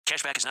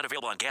Cashback is not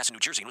available on gas in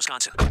New Jersey and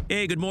Wisconsin.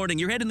 Hey, good morning.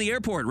 You're heading to the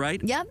airport,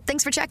 right? Yep,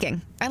 thanks for checking.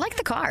 I like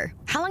the car.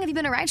 How long have you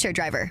been a rideshare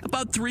driver?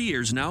 About 3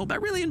 years now. I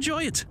really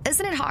enjoy it.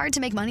 Isn't it hard to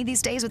make money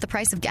these days with the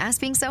price of gas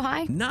being so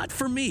high? Not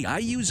for me. I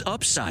use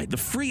Upside, the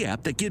free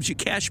app that gives you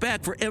cash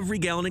back for every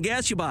gallon of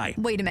gas you buy.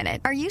 Wait a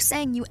minute. Are you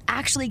saying you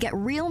actually get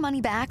real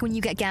money back when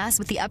you get gas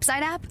with the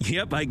Upside app?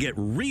 Yep, I get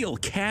real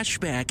cash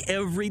back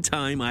every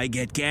time I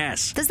get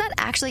gas. Does that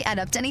actually add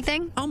up to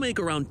anything? I'll make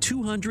around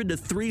 $200 to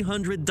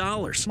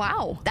 $300.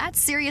 Wow, that's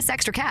serious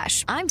extra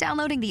cash. I'm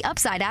downloading the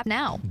Upside app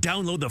now.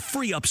 Download the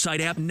free Upside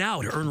app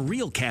now to earn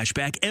real cash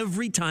back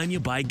every time you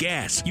buy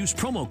gas. Use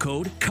promo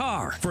code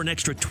CAR for an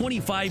extra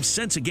 25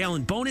 cents a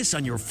gallon bonus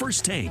on your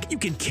first tank. You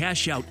can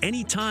cash out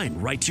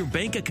anytime right to your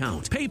bank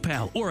account,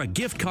 PayPal, or a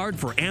gift card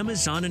for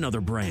Amazon and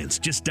other brands.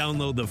 Just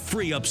download the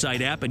free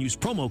Upside app and use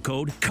promo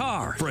code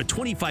CAR for a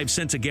 25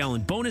 cents a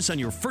gallon bonus on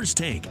your first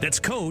tank. That's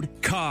code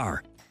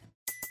CAR.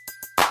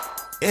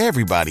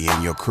 Everybody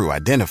in your crew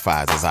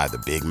identifies as either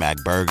Big Mac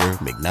Burger,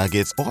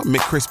 McNuggets, or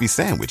McCrispy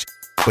Sandwich.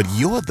 But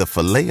you're the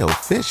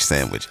Filet-O-Fish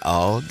Sandwich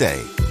all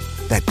day.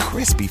 That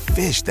crispy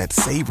fish, that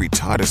savory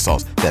tartar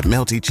sauce, that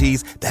melty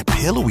cheese, that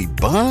pillowy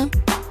bun.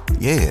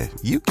 Yeah,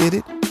 you get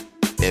it.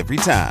 Every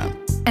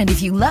time. And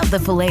if you love the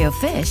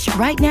Filet-O-Fish,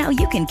 right now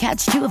you can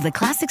catch two of the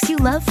classics you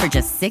love for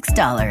just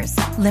 $6.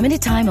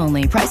 Limited time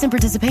only. Price and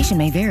participation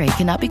may vary.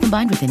 Cannot be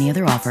combined with any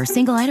other offer.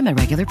 Single item at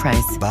regular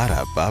price.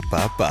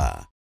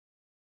 Ba-da-ba-ba-ba.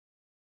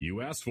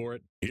 You asked for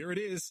it. Here it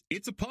is.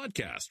 It's a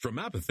podcast from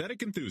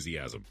Apathetic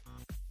Enthusiasm.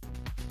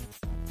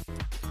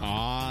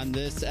 On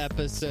this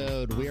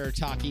episode, we are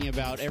talking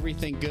about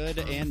everything good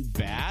and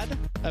bad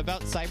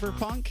about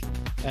Cyberpunk,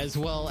 as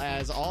well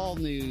as all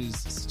news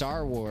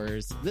Star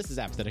Wars. This is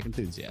Apathetic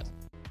Enthusiasm.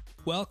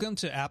 Welcome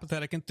to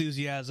Apathetic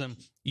Enthusiasm,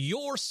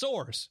 your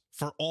source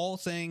for all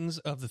things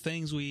of the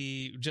things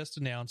we just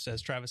announced,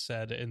 as Travis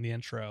said in the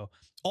intro.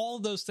 All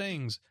of those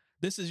things.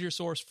 This is your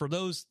source for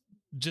those.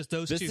 Just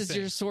those two things. This is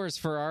your source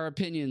for our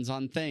opinions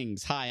on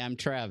things. Hi, I'm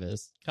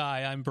Travis.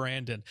 Hi, I'm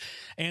Brandon.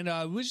 And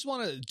we just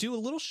want to do a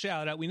little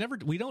shout out. We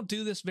don't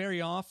do this very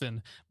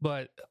often,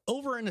 but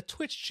over in the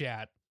Twitch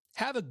chat,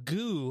 have a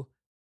good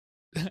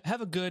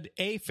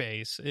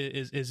A-Face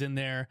is in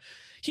there.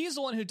 He's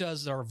the one who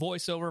does our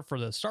voiceover for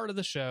the start of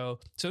the show.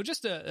 So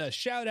just a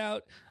shout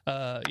out,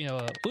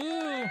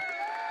 woo!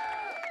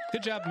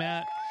 Good job,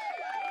 Matt.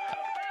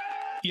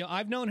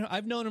 I've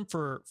known him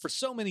for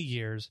so many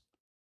years.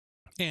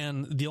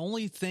 And the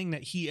only thing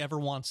that he ever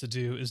wants to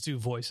do is do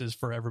voices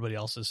for everybody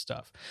else's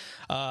stuff.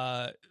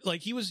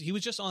 Like he was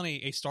just on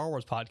a Star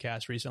Wars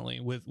podcast recently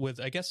with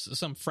I guess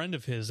some friend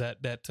of his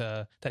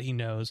that he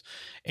knows,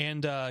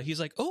 and he's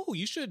like, "Oh,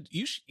 you should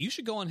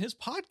go on his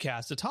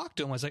podcast to talk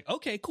to him." I was like,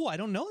 "Okay, cool. I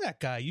don't know that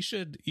guy. You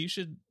should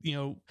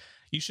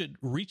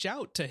reach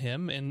out to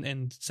him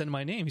and send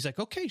my name." He's like,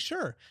 "Okay,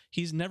 sure."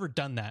 He's never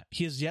done that.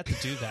 He has yet to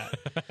do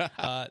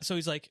that. So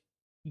he's like,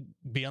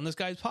 be on this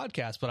guy's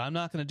podcast, but I'm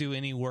not going to do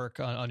any work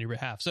on your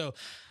behalf. So,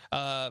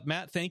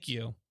 Matt, thank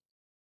you.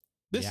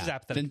 This is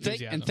Apathetic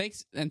Enthusiasm.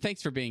 And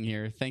thanks for being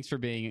here. Thanks for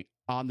being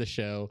on the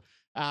show.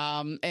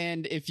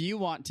 And if you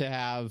want to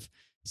have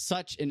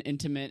such an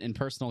intimate and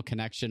personal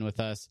connection with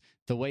us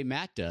the way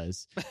Matt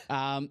does,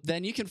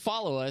 then you can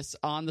follow us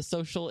on the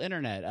social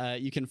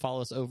internet. You can follow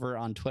us over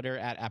on Twitter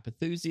at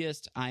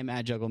Apathusiast. I'm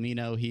at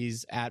Jugglemino.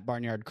 He's at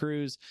Barnyard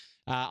Cruise.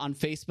 On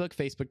Facebook,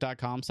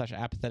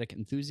 facebook.com/apathetic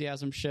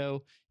enthusiasm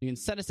show. You can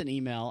send us an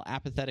email,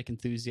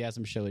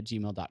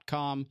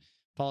 apatheticenthusiasmshow@gmail.com.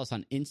 Follow us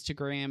on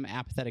Instagram,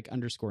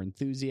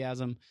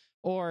 apathetic_enthusiasm,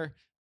 or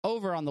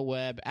over on the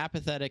web,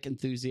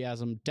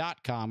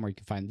 apatheticenthusiasm.com, where you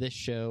can find this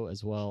show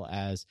as well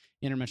as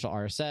interdimensional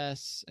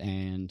RSS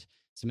and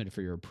submit it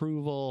for your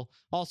approval,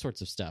 all sorts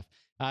of stuff.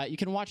 You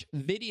can watch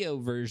video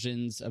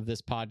versions of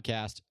this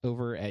podcast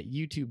over at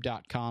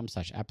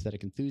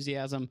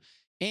youtube.com/apatheticenthusiasm.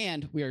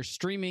 And we are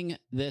streaming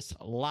this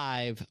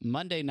live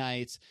Monday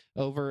nights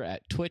over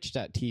at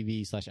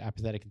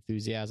twitch.tv/apathetic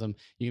enthusiasm.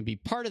 You can be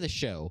part of the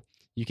show.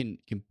 You can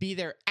be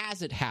there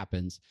as it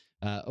happens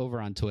over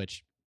on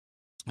Twitch.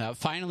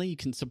 Finally, you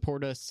can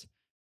support us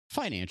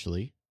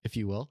financially, if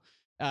you will,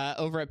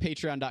 over at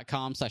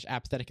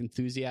patreon.com/apathetic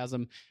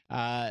enthusiasm.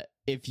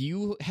 If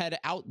you head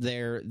out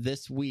there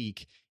this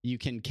week, you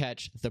can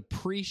catch the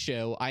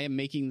pre-show. I am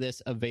making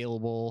this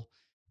available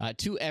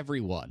to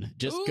everyone.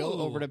 Just go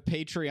over to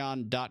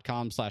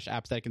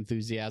patreon.com/apathetic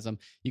enthusiasm.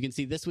 You can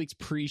see this week's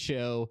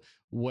pre-show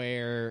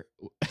where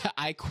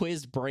I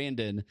quizzed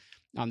Brandon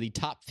on the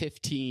top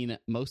 15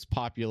 most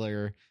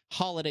popular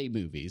holiday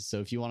movies. So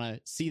if you want to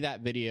see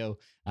that video,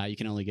 you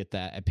can only get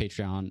that at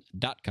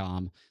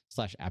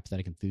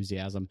patreon.com/apathetic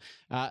enthusiasm.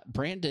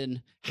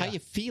 Brandon, how you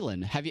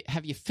feeling?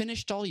 Have you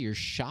finished all your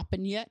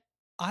shopping yet?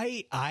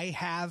 I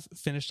have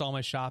finished all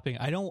my shopping.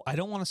 I don't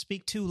want to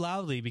speak too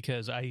loudly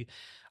because the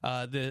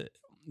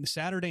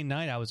Saturday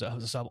night I was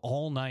up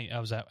all night.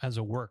 I was at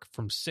work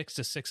from 6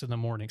 to 6 in the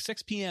morning,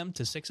 6 p.m.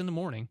 to 6 in the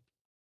morning.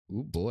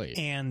 Oh boy.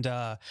 And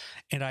I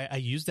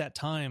used that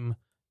time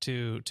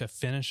to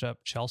finish up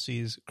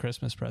Chelsea's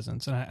Christmas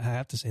presents, and I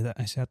have to say that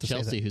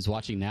Chelsea, who's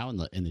watching now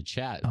in the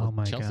chat. Oh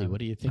my Chelsea, God. what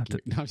do you think?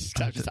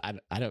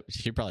 I don't.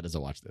 She probably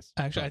doesn't watch this.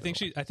 Actually,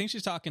 I think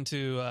she's talking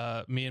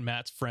to me and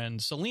Matt's friend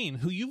Celine,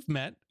 who you've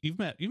met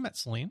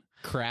Celine.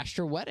 Crashed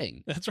her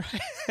wedding. That's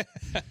right.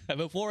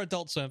 Before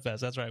Adult Swim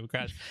Fest. That's right. We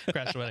crashed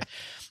the wedding.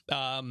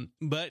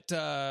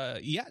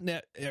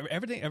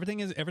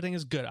 Everything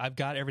is good. I've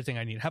got everything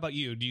I need. How about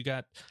you? Do you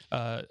got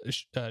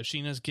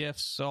Sheena's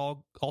gifts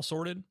all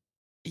sorted?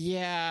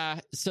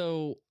 Yeah.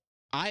 So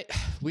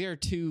we are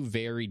two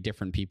very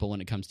different people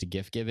when it comes to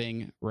gift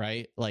giving,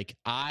 right? Like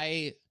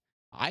I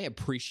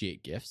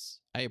appreciate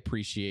gifts. I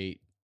appreciate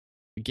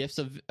gifts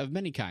of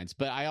many kinds,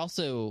 but I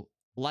also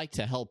like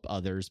to help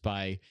others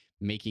by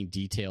making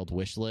detailed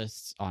wish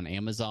lists on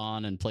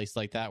Amazon and places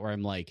like that, where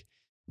I'm like,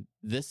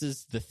 this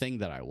is the thing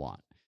that I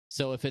want.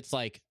 So if it's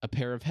like a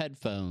pair of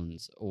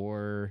headphones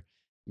or,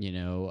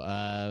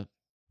 a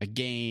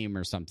game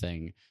or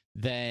something,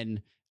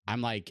 then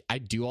I'm like, I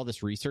do all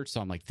this research.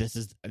 So I'm like, this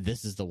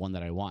is the one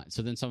that I want.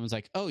 So then someone's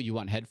like, oh, you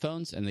want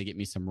headphones? And they get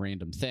me some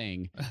random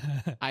thing.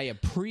 I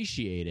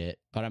appreciate it,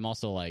 but I'm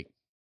also like,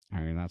 I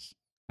mean, that's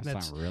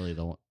not really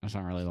the one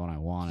I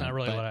want. It's not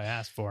really what I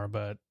asked for,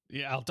 but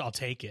yeah, I'll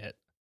take it.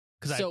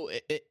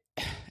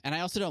 And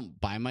I also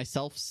don't buy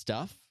myself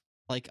stuff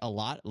like a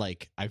lot.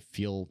 Like I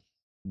feel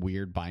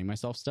weird buying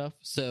myself stuff.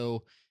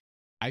 So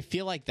I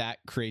feel like that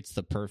creates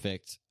the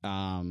perfect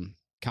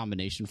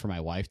combination for my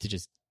wife to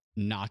just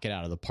knock it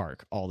out of the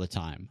park all the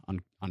time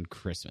on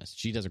Christmas.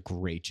 She does a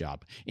great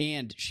job,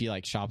 and she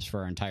like shops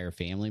for our entire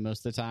family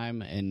most of the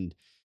time, and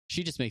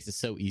she just makes it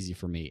so easy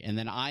for me. And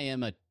then I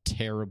am a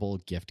terrible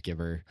gift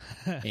giver,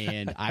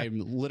 and I'm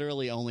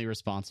literally only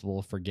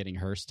responsible for getting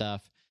her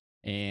stuff.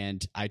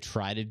 And I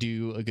try to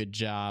do a good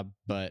job,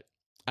 but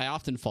I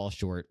often fall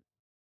short.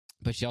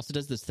 But she also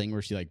does this thing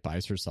where she like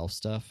buys herself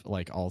stuff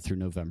like all through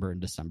November and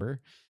December.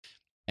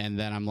 And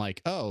then I'm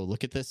like, oh,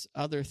 look at this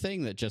other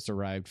thing that just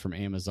arrived from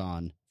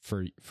Amazon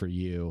for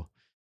you.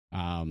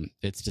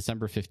 It's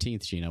December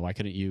 15th, Sheena. Why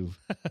couldn't you?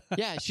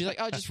 Yeah, she's like,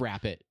 oh, just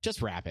wrap it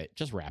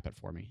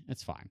for me.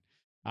 It's fine.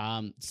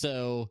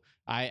 So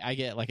I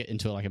get like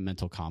into like a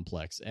mental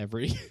complex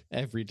every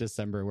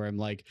December where I'm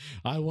like,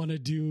 I want to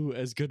do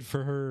as good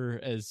for her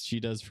as she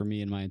does for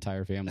me and my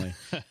entire family.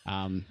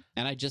 And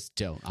I just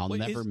don't. I'll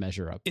never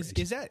measure up.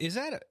 Is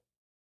that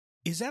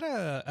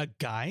a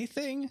guy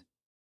thing?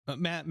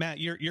 Matt,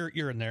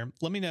 you're in there.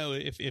 Let me know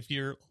if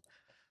you're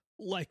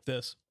like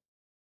this,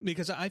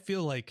 because I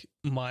feel like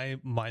my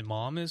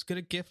mom is good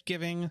at gift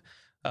giving.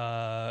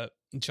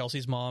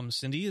 Chelsea's mom,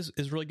 Cindy,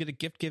 is really good at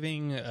gift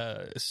giving.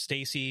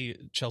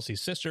 Stacy,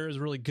 Chelsea's sister, is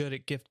really good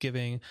at gift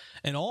giving.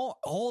 And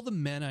all the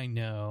men I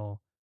know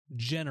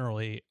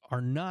generally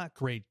are not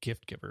great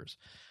gift givers.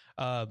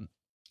 Like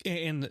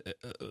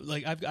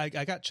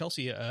I got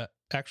Chelsea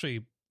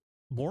actually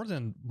more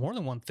than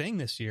one thing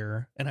this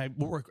year, and I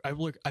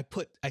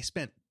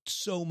spent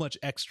so much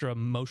extra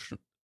emotional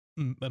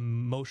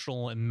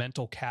and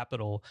mental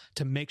capital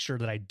to make sure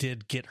that I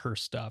did get her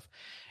stuff.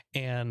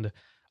 And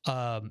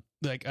I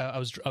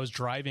was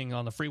driving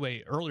on the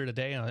freeway earlier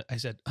today, and I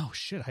said, oh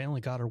shit, I only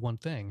got her one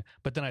thing.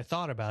 But then I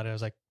thought about it. I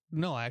was like,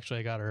 no,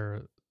 actually I got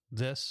her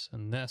this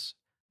and this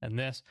and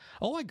this.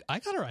 Oh, I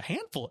got her a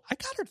handful. I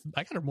got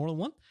her more than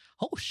one.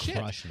 Oh shit.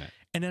 Crushing it.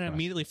 And then I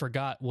immediately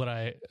forgot what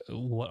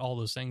all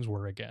those things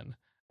were again.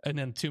 And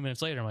then 2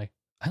 minutes later, I'm like,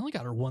 I only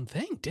got her one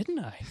thing, didn't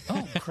I?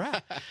 Oh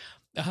crap.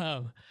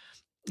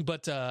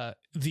 But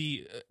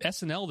the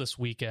SNL this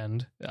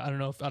weekend, I don't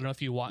know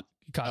if you want.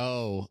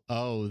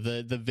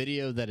 The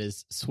video that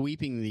is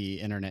sweeping the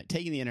internet,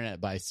 taking the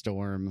internet by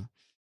storm,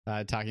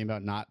 talking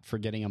about not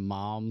forgetting a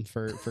mom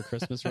for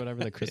Christmas or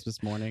whatever, the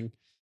Christmas morning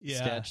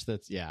sketch.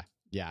 That's yeah.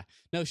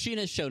 No,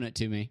 Sheena's shown it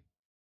to me.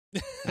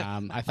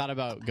 I thought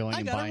about going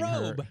and buying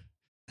her,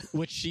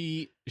 which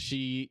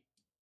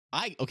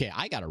I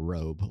got a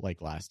robe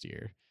like last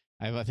year.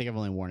 I think I've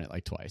only worn it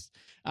like twice.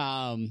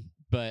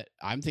 But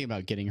I'm thinking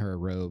about getting her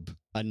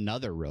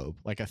another robe,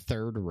 like a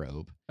third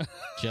robe,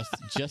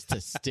 just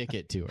to stick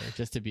it to her,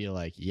 just to be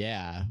like,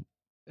 wear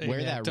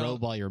that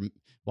robe while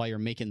you're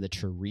making the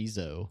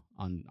chorizo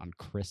on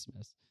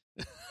Christmas.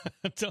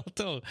 Don't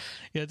tell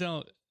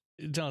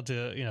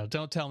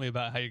me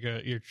about how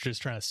you're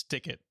just trying to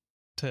stick it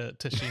to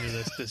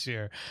Sheena this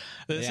year.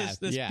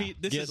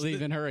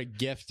 Leaving her a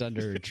gift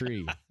under a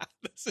tree.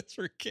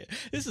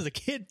 This is a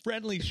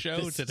kid-friendly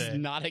show today. This is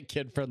not a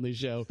kid-friendly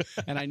show.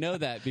 And I know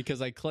that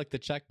because I click the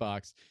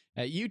checkbox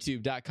at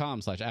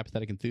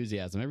youtube.com/apathetic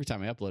enthusiasm every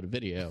time I upload a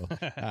video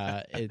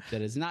that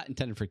is not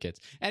intended for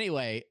kids.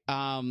 Anyway,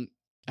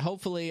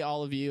 hopefully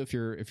all of you, if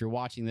you're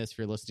watching this, if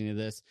you're listening to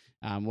this,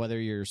 whether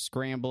you're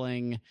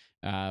scrambling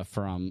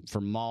from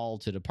mall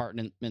to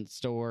department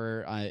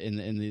store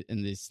in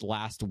this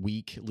last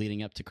week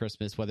leading up to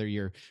Christmas, whether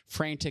you're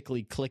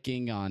frantically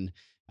clicking on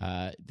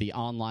the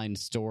online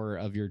store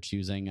of your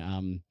choosing,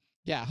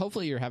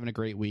 hopefully you're having a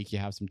great week. You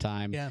have some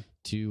time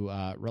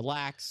to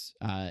relax,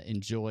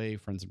 enjoy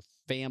friends and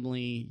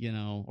family,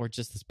 or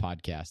just this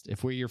podcast.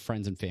 If we're your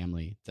friends and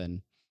family,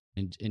 then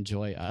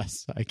enjoy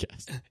us, I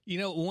guess. You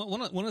know,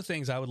 one of the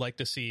things I would like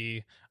to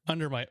see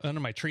under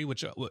my tree,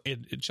 which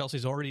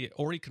Chelsea's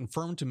already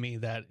confirmed to me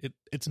that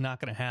it's not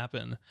going to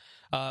happen,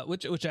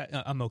 which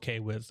I'm okay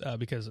with,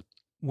 because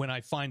when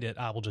I find it,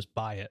 I will just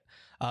buy it,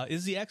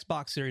 is the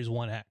Xbox Series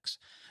One X.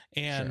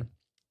 And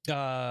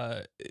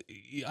I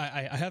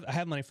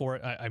have money for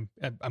it.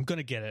 I'm going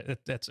to get it.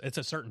 It's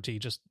a certainty.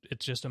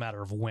 It's just a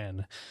matter of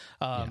when.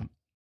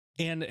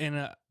 And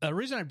a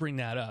reason I bring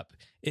that up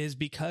is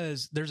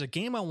because there's a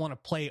game I want to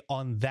play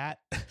on that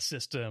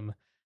system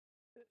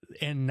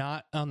and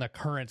not on the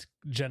current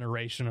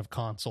generation of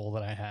console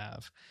that I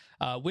have,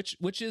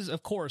 which is,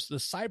 of course, the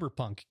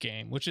Cyberpunk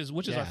game, which is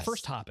our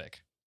first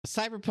topic.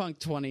 Cyberpunk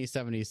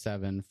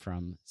 2077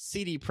 from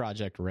CD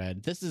Projekt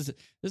Red. This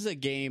is a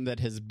game that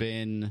has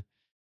been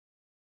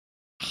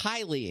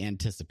highly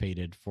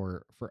anticipated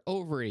for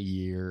over a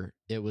year.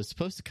 It was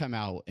supposed to come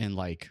out in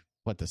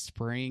the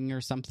spring or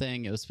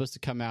something. It was supposed to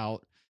come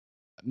out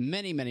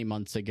many, many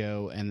months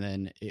ago, and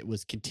then it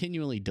was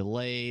continually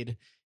delayed.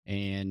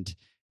 And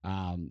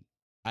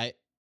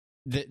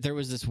there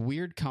was this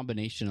weird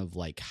combination of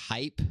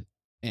hype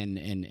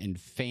and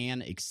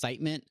fan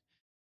excitement,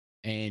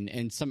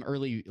 and some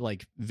early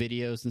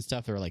videos and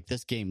stuff. They were like,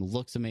 this game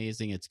looks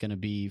amazing. It's going to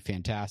be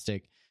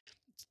fantastic.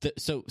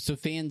 So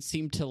fans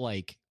seem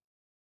to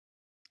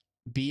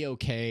be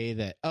okay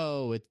that,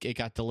 it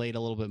got delayed a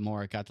little bit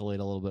more. It got delayed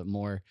a little bit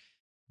more.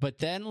 But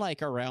then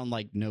around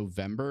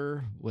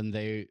November, when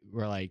they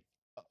were like,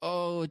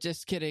 oh,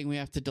 just kidding, we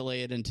have to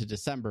delay it into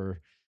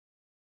December,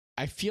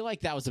 I feel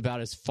like that was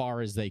about as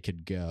far as they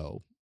could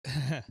go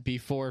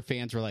before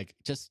fans were like,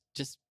 just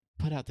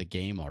put out the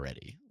game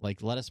already.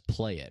 Let us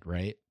play it,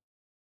 right?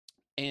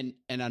 And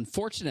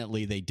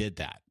unfortunately, they did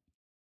that.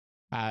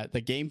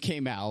 The game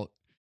came out,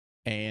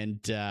 and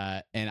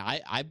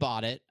I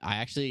bought it. I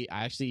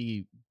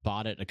actually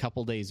bought it a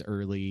couple days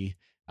early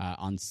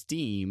on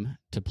Steam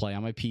to play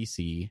on my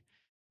PC,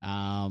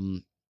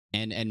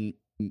 and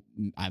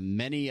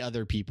many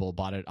other people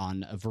bought it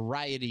on a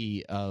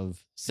variety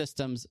of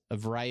systems, a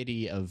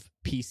variety of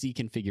PC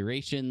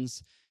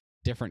configurations,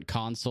 different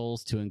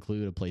consoles to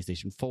include a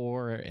PlayStation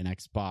 4, an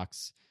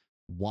Xbox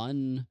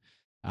One,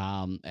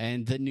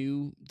 and the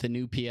new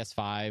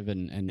PS5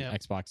 and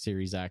Xbox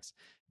Series X.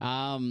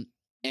 And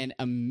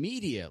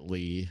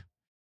immediately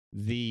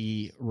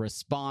the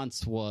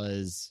response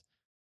was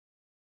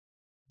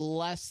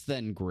less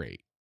than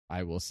great,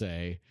 I will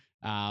say,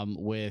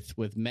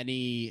 with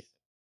many,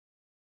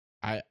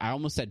 I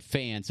almost said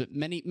fans, but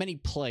many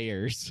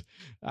players,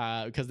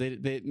 because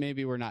they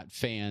maybe were not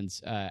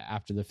fans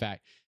after the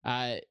fact,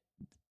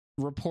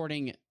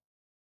 reporting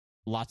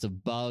lots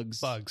of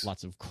bugs,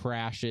 lots of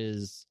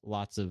crashes,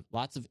 lots of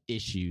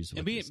issues.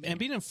 And being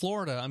in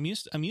Florida, I'm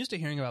used to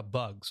hearing about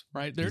bugs,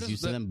 right? They're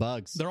used to them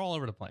bugs. They're all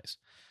over the place.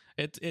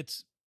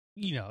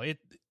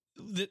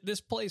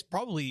 This place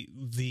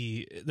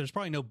there's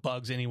probably no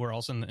bugs anywhere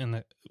else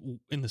in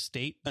the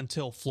state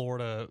until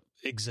Florida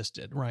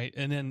existed, right?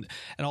 And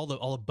all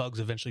the bugs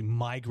eventually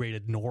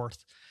migrated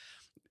north,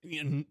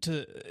 and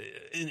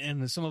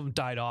some of them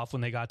died off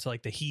when they got to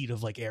the heat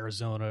of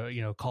Arizona,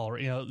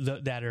 Colorado,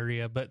 that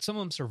area. But some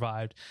of them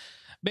survived.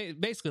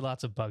 Basically,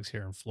 lots of bugs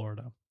here in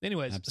Florida.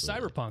 Anyways,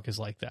 absolutely. Cyberpunk is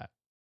like that.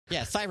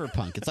 Yeah,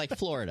 Cyberpunk. It's like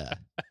Florida,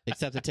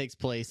 except it takes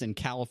place in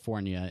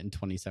California in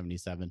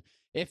 2077.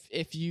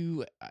 If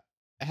you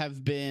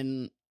have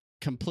been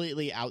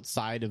completely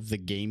outside of the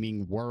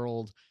gaming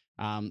world,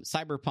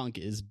 Cyberpunk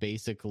is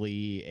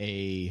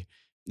basically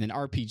an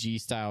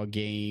RPG style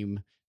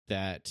game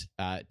that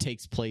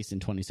takes place in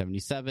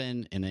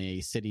 2077 in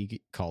a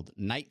city called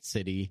Night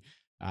City,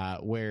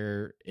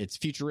 where it's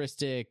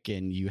futuristic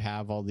and you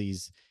have all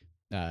these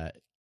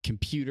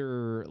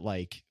computer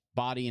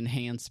body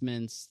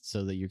enhancements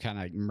so that you're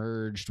kind of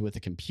merged with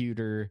a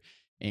computer,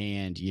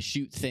 and you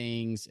shoot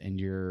things, and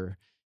you're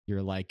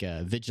like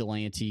a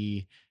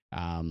vigilante,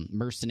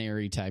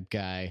 mercenary type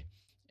guy,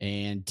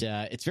 and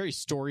it's very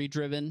story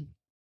driven.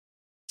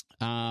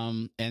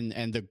 And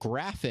the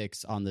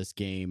graphics on this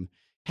game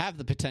have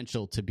the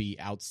potential to be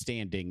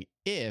outstanding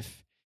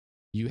if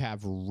you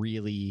have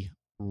really,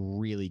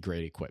 really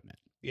great equipment.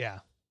 Yeah,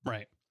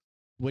 right.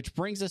 Which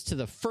brings us to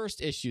the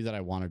first issue that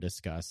I want to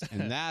discuss,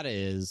 and that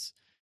is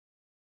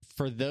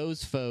for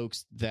those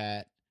folks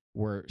that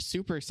were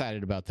super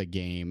excited about the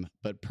game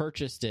but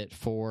purchased it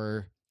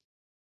for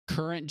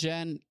current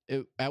gen.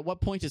 At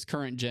what point does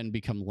current gen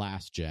become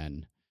last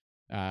gen?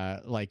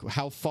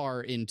 How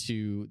far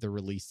into the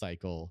release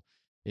cycle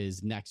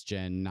is next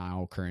gen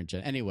now current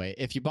gen? Anyway,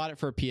 if you bought it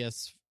for a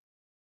PS4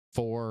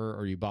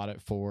 or you bought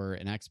it for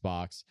an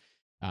Xbox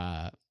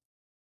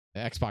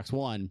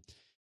One,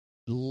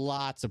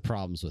 lots of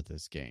problems with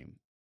this game.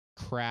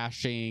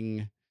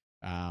 Crashing,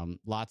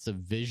 lots of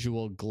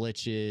visual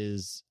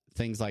glitches,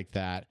 things like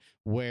that,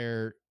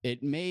 where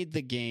it made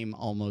the game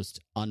almost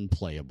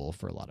unplayable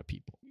for a lot of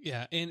people.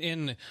 Yeah,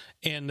 and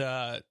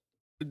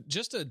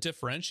just to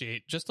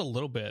differentiate just a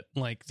little bit,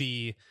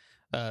 the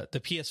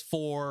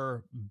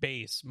PS4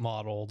 base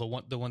model, the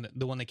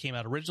one that came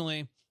out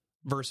originally,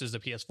 versus the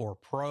PS4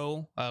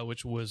 Pro,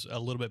 which was a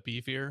little bit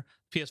beefier.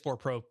 PS4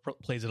 Pro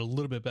plays it a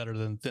little bit better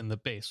than the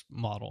base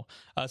model.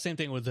 Same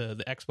thing with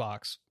the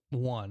Xbox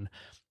One.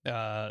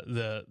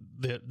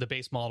 The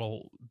base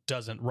model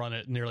doesn't run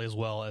it nearly as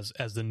well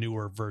as the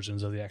newer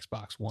versions of the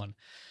Xbox One.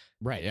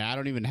 Right. Yeah, I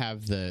don't even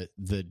have the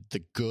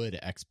good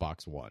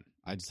Xbox One.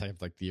 I just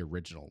have like the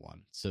original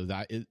one. So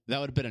that would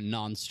have been a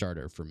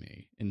non-starter for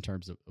me in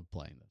terms of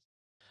playing this.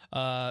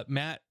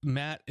 Matt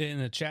in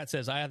the chat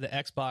says, I have the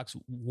Xbox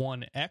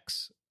One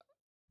X.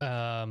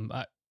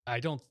 I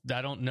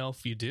don't know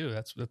if you do.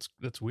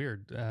 That's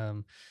weird.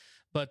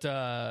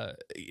 But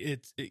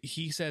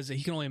he says that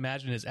he can only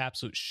imagine his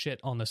absolute shit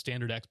on the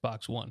standard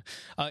Xbox One.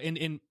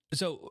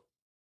 So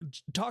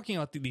talking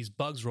about these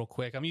bugs real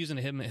quick, I'm using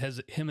him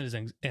as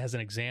an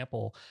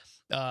example.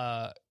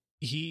 The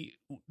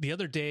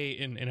other day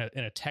in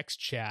a text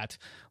chat,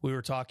 we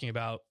were talking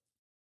about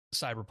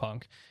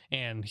Cyberpunk,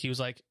 and he was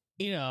like,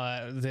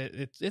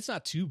 it's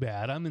not too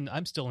bad.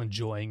 I'm still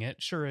enjoying it.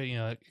 Sure,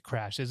 it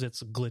crashes.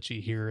 It's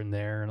glitchy here and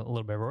there and a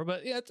little bit more,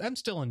 but yeah, I'm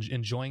still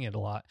enjoying it a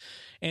lot.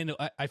 And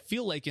I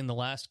feel like in the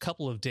last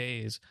couple of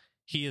days,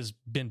 he has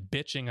been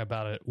bitching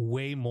about it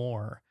way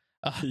more.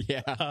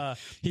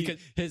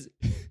 Because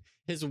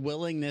his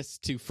willingness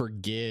to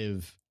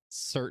forgive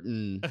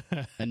certain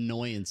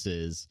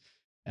annoyances,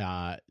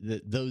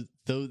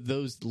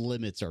 those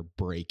limits are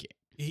breaking.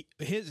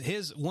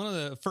 His one of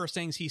the first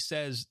things he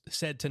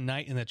said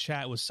tonight in the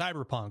chat was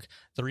Cyberpunk.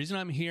 The reason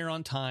I'm here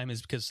on time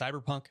is because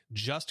Cyberpunk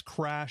just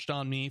crashed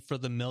on me for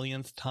the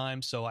millionth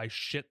time, so I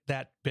shit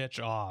that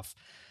bitch off.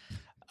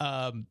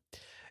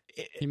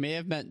 He may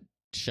have meant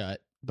shut,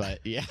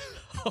 but yeah.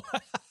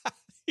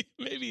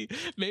 Maybe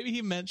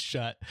he meant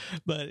shut,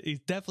 but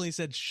he definitely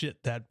said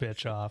shit that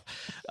bitch off,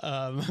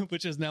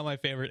 which is now my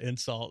favorite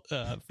insult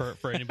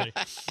for anybody.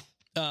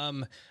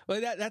 But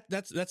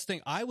that's the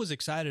thing. I was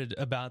excited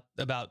about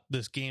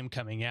this game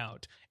coming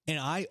out, and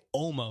I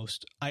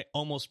almost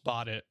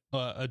bought it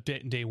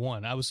day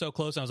one. I was so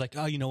close. I was like,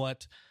 oh, you know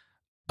what?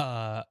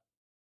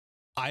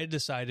 I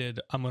decided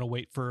I'm going to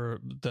wait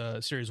for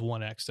the Series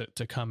 1X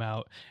to come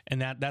out,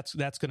 and that's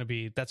going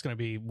to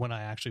be when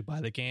I actually buy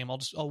the game.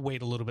 I'll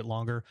wait a little bit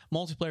longer.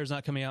 Multiplayer is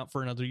not coming out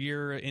for another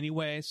year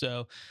anyway,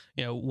 so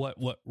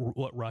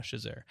what rush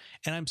is there?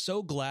 And I'm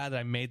so glad that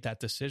I made that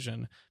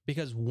decision,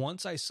 because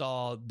once I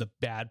saw the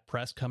bad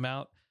press come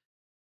out,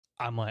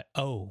 I'm like,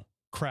 oh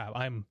crap,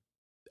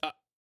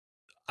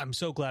 I'm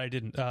so glad I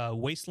didn't.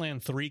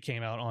 Wasteland 3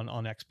 came out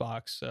on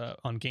Xbox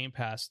on Game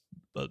Pass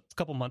a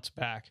couple months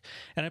back,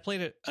 and I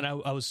played it, and I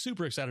was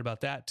super excited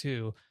about that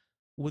too.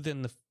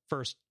 Within the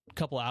first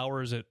couple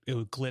hours, it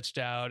glitched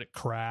out, it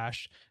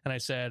crashed, and I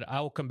said,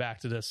 I will come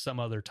back to this some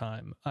other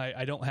time.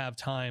 I don't have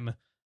time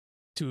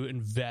to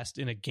invest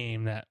in a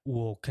game that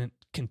will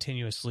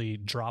continuously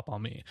drop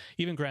on me.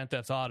 Even Grand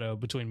Theft Auto,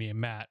 between me and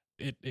Matt,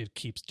 it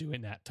keeps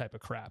doing that type of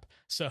crap.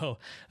 So,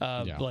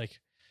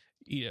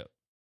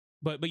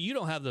 But you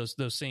don't have those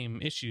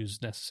same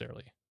issues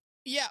necessarily.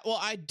 Yeah, well,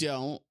 I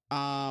don't.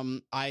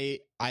 I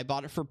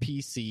bought it for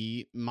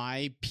PC.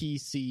 My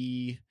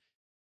PC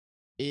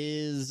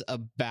is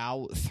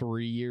about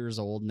 3 years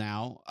old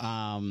now.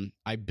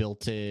 I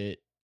built it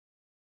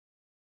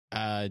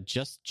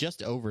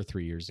just over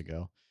 3 years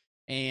ago,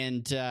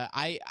 and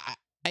I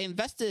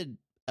invested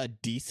a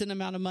decent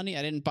amount of money.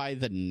 I didn't buy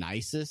the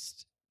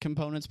nicest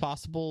components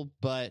possible,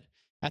 but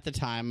at the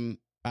time,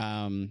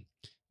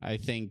 I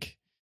think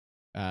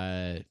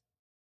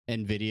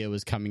NVIDIA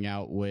was coming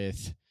out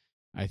with,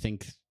 I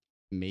think,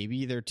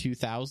 maybe their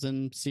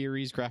 2000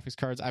 series graphics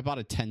cards. I bought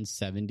a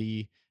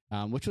 1070,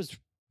 which was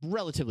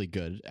relatively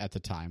good at the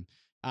time,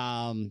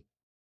 and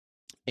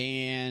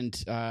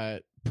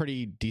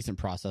pretty decent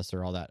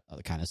processor, all that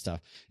other kind of stuff.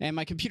 And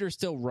my computer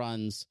still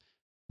runs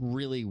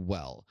really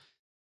well.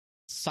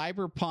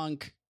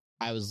 Cyberpunk,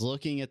 I was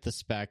looking at the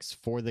specs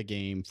for the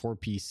game for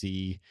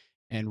PC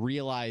and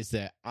realized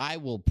that I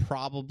will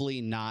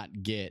probably not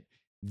get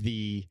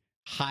the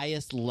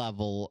highest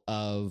level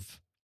of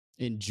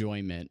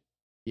enjoyment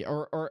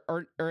or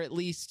at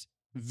least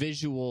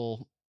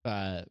visual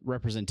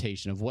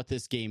representation of what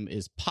this game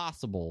is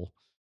possible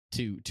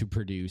to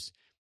produce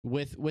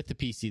with the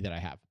PC that I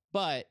have.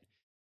 But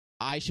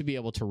I should be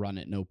able to run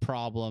it no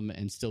problem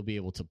and still be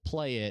able to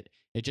play it.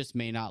 It just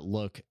may not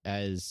look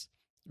as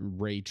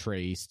ray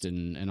traced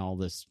and all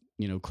this,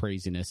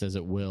 craziness as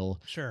it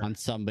will on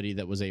somebody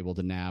that was able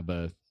to nab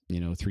a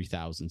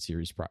 3000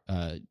 series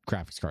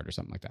graphics card or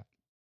something like that.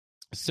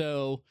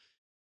 So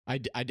I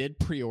did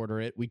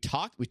pre-order it. We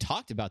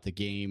talked about the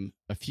game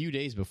a few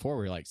days before.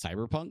 We were like,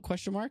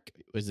 Cyberpunk ?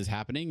 Is this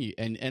happening?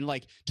 And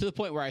like, to the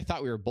point where I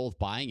thought we were both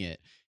buying it.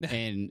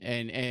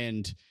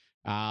 and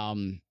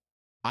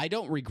I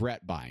don't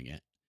regret buying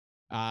it.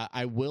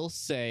 I will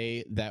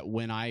say that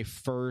when I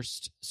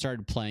first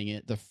started playing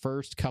it, the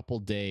first couple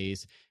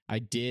days, I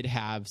did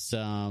have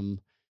some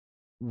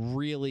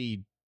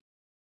really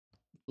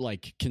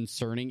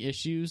concerning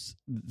issues.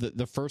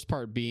 The first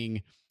part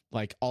being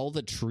all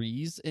the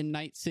trees in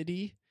Night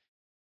City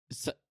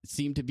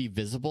seem to be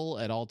visible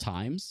at all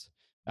times.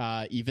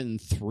 even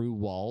through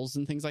walls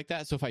and things like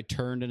that. So if I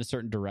turned in a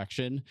certain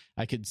direction,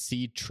 I could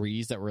see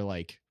trees that were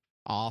like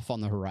off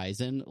on the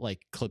horizon,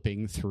 like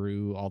clipping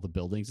through all the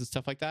buildings and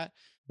stuff like that,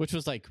 which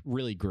was like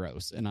really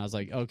gross. And I was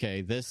like,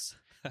 okay, this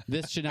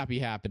should not be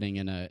happening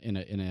in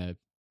a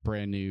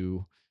brand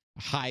new,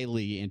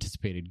 highly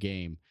anticipated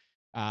game.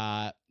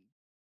 And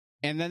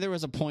then there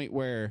was a point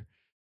where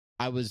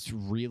I was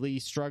really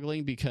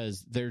struggling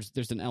because there's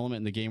an element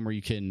in the game where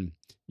you can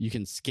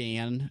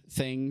scan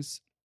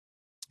things.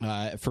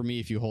 For me,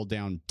 if you hold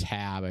down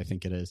tab, I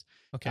think it is.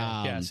 Okay.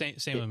 Yeah.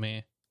 Same with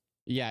me.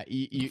 Yeah.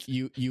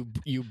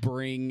 You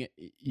bring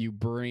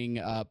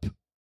up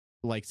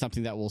like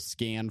something that will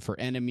scan for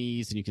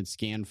enemies, and you can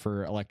scan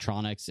for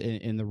electronics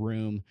in the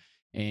room,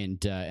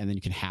 and then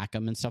you can hack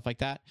them and stuff like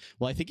that.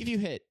 Well, I think if you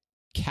hit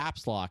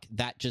caps lock,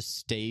 that just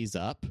stays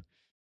up,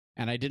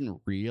 and I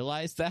didn't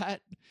realize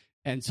that.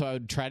 And so I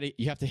would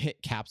you have to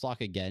hit caps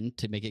lock again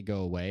to make it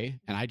go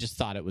away. And I just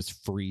thought it was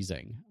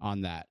freezing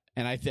on that.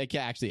 And I think I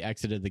actually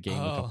exited the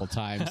game a couple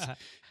times,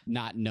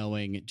 not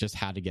knowing just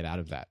how to get out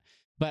of that.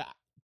 But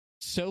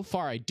so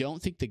far, I don't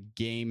think the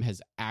game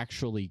has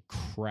actually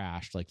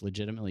crashed, like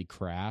legitimately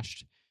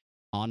crashed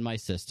on my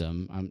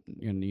system. I'm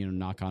going to,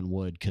 knock on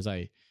wood, because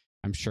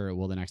I'm sure it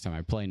will the next time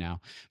I play now.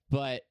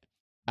 But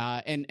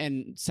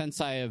and since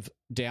I have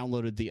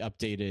downloaded the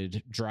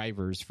updated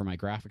drivers for my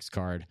graphics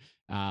card,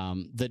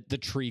 the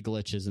tree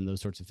glitches and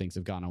those sorts of things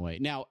have gone away.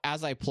 Now,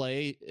 as I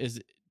play,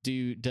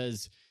 do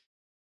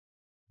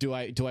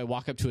I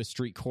walk up to a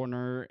street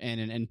corner and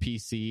an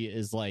NPC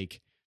is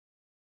like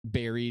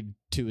buried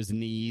to his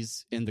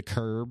knees in the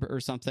curb or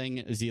something?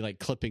 Is he like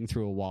clipping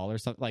through a wall or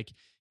something? Like,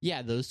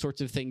 yeah, those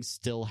sorts of things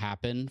still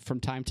happen from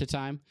time to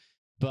time.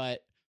 But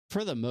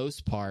for the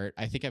most part,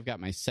 I think I've got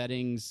my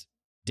settings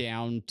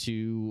down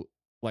to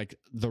like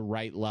the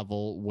right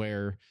level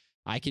where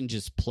I can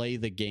just play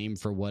the game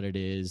for what it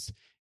is,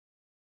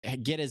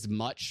 get as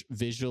much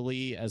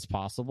visually as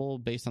possible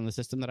based on the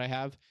system that I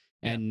have,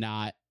 and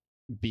not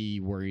be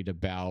worried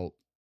about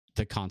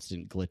the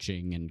constant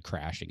glitching and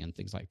crashing and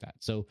things like that.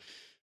 So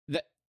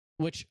that,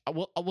 which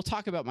we'll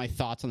talk about my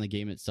thoughts on the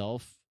game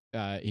itself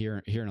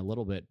here in a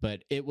little bit,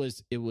 but it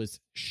was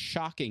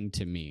shocking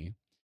to me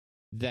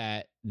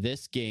that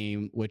this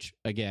game, which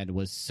again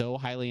was so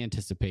highly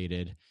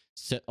anticipated,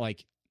 so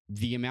like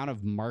the amount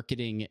of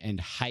marketing and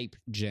hype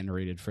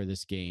generated for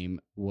this game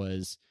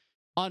was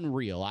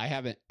unreal.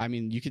 I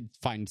mean, you could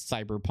find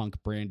Cyberpunk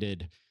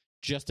branded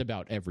just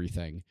about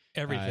everything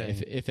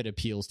if it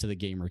appeals to the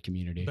gamer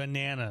community.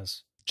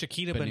 Bananas,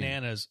 Chiquita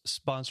bananas,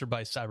 sponsored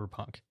by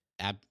Cyberpunk.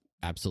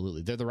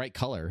 Absolutely, they're the right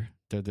color.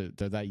 They're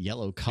that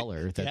yellow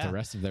color that the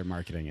rest of their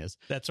marketing is.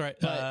 That's right.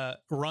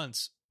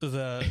 Runts.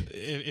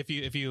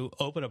 If you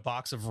open a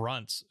box of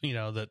Runts,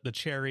 the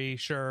cherry,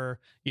 sure,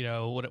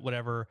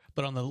 whatever,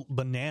 but on the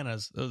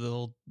bananas,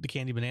 the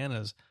candy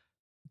bananas,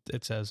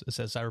 it says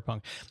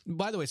Cyberpunk.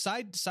 By the way,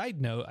 side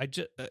note,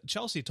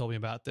 Chelsea told me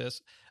about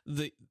this.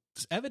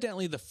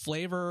 Evidently the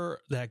flavor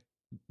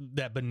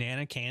that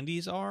banana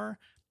candies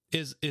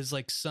is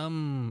like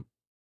some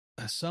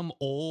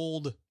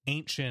old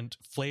ancient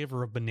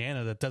flavor of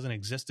banana that doesn't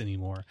exist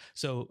anymore.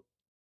 So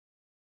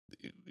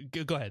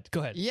go ahead.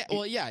 Yeah,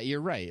 well, yeah,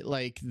 you're right.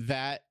 Like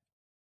that,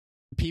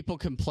 people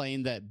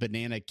complain that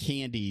banana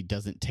candy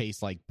doesn't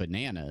taste like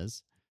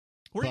bananas.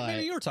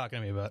 Maybe you were talking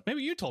to me about.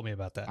 Maybe you told me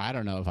about that. I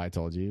don't know if I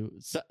told you.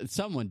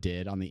 Someone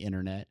did on the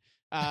internet.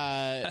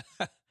 That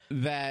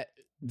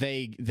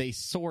they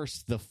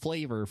sourced the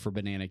flavor for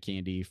banana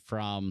candy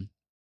from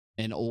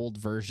an old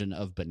version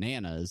of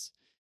bananas,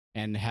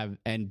 and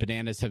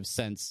bananas have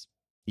since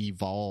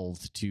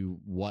evolved to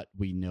what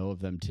we know of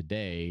them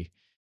today,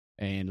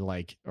 and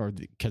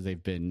because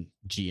they've been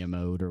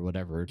GMO'd or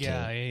whatever.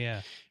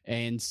 Yeah.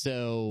 And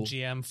so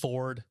GM,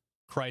 Ford,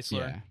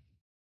 Chrysler.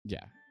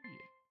 Yeah.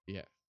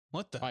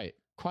 What the?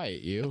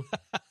 Quiet you.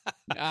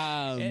 Okay.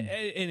 All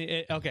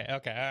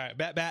right.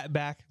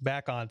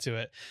 Back onto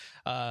it.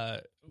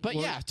 But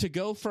yeah, to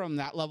go from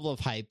that level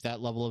of hype,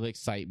 that level of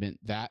excitement,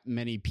 that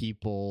many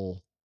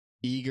people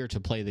eager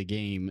to play the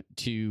game,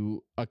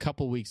 to a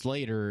couple weeks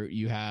later,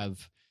 you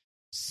have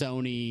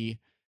Sony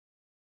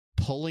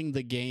pulling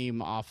the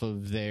game off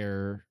of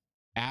their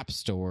app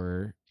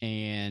store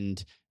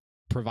and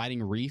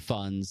providing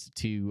refunds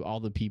to all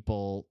the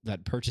people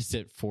that purchased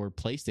it for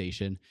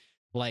PlayStation.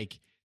 Like,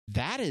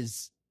 that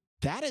is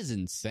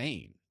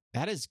insane.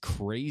 That is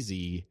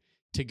crazy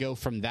to go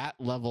from that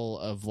level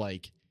of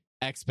like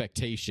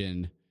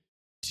expectation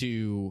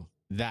to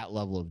that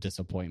level of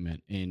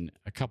disappointment in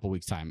a couple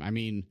weeks time. I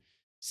mean,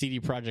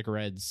 CD Projekt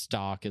Red's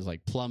stock is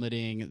like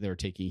plummeting. They're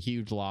taking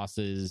huge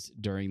losses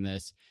during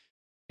this.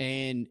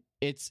 And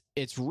it's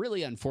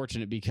really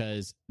unfortunate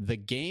because the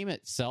game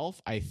itself,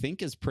 I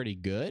think, is pretty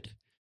good.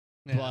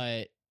 Yeah.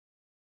 But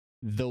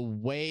the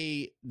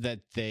way that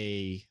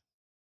they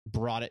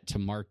brought it to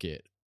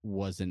market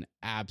was an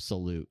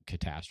absolute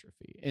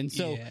catastrophe. And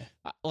so,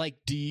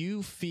 do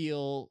you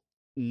feel?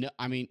 No,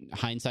 I mean,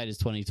 hindsight is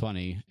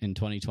 2020, and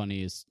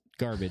 2020 is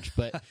garbage.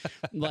 But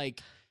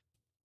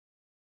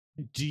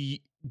Do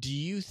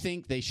you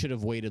think they should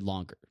have waited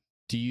longer?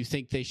 Do you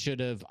think they should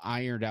have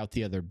ironed out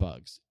the other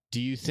bugs?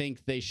 Do you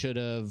think they should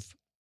have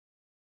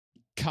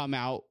come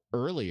out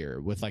earlier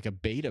with like a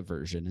beta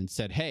version and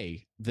said,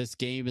 hey, this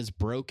game is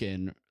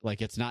broken,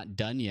 like it's not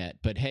done yet,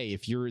 but hey,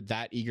 if you're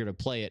that eager to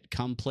play it,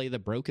 come play the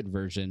broken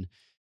version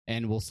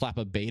and we'll slap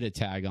a beta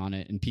tag on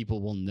it and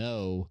people will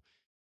know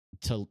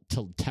to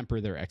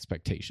temper their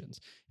expectations.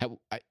 How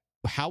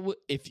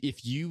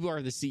if you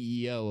are the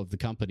CEO of the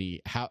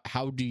company,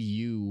 how do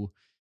you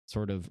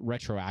sort of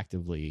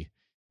retroactively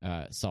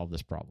solve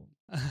this problem?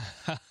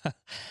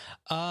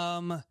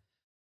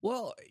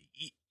 Well,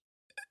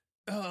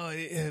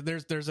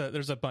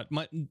 there's a bunch.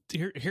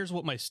 Here's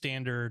what my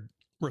standard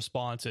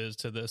response is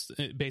to this,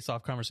 based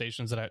off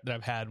conversations that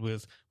I've had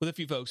with a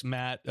few folks.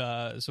 Matt,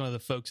 some of the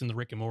folks in the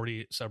Rick and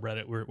Morty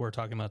subreddit, we're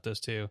talking about this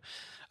too.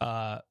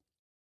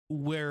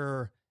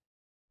 Where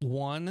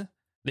one,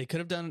 they could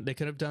have done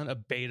a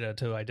beta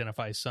to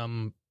identify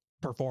some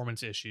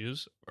performance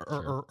issues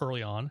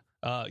early on.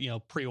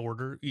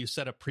 Pre-order, you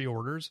set up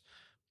pre-orders.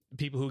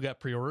 People who got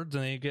pre-ordered,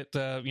 then they get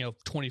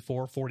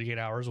 24, 48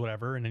 hours,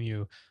 whatever, and then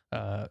you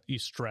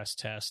stress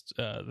test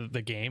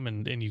the game,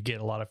 and you get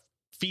a lot of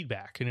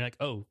feedback, and you're like,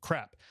 oh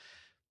crap,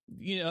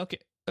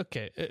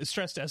 okay.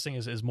 Stress testing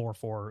is more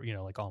for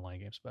like online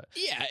games, but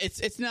yeah,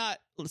 it's not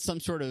some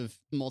sort of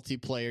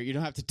multiplayer. You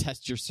don't have to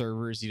test your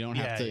servers. You don't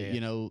have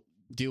to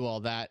do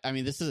all that. I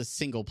mean, this is a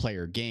single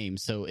player game,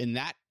 so in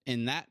that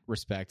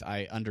respect,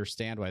 I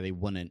understand why they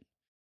wouldn't.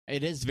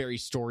 It is very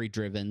story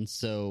driven,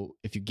 so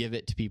if you give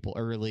it to people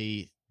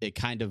early, it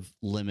kind of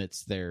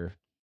limits their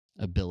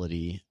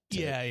ability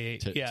to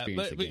experience the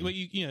game. But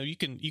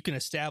you can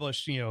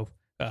establish,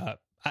 I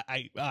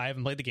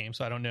haven't played the game,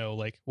 so I don't know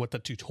like what the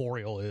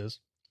tutorial is,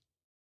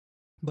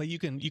 but you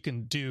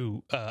can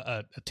do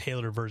a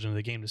tailored version of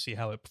the game to see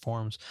how it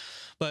performs.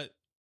 But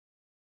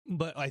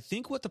I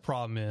think what the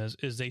problem is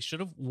they should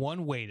have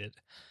waited.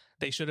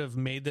 They should have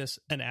made this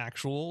an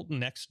actual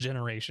next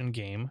generation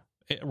game,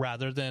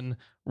 rather than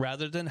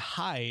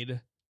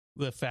hide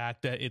the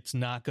fact that it's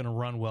not going to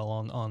run well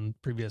on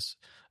previous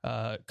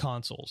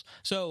consoles.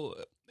 So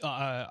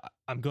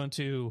I'm going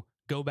to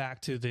go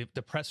back to the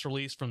press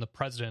release from the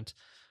president,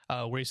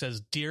 where he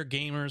says, "Dear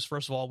gamers,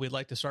 first of all, we'd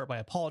like to start by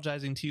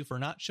apologizing to you for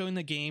not showing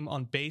the game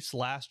on base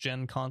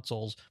last-gen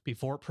consoles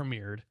before it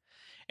premiered,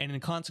 and in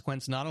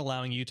consequence, not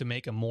allowing you to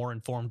make a more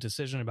informed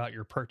decision about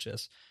your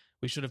purchase.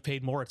 We should have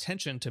paid more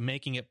attention to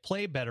making it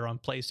play better on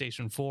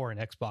PlayStation 4 and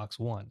Xbox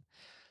One."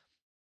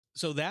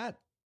 So that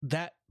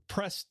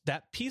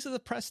piece of the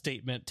press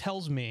statement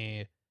tells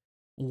me,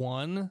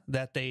 one,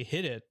 that they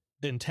hid it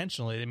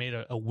intentionally. They made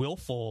a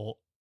willful,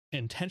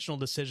 intentional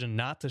decision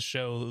not to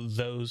show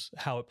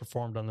how it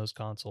performed on those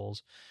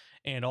consoles,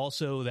 and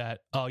also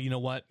that, oh, you know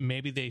what,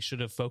 maybe they should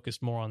have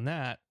focused more on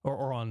that,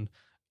 or on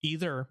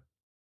either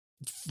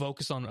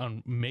focus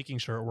on making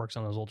sure it works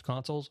on those old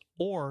consoles,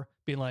 or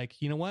being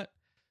like, you know what,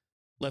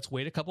 let's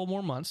wait a couple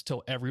more months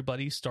till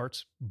everybody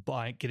starts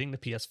getting the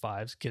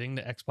PS5s, getting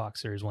the Xbox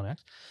Series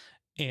 1X,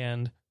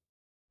 and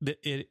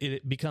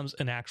it becomes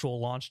an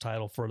actual launch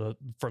title for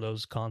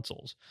those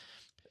consoles.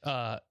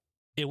 I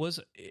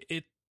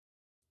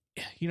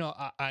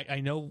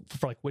know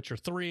for like Witcher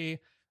 3,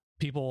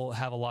 people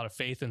have a lot of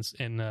faith in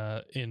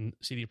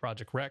CD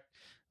Projekt Red,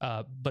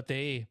 but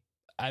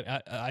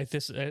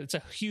it's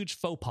a huge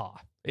faux pas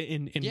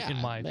in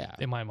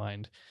my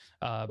mind.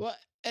 Well,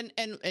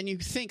 and you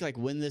think like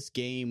when this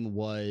game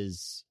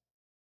was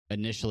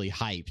initially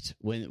hyped,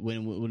 when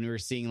we were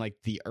seeing like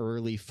the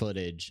early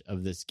footage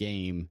of this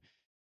game,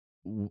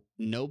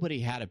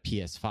 nobody had a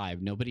PS5.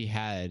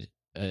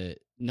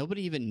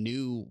 Nobody even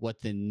knew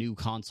what the new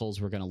consoles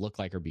were going to look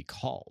like or be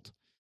called.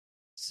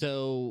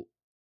 So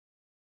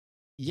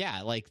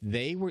yeah, like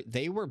they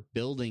were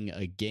building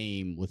a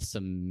game with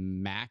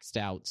some maxed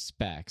out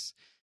specs.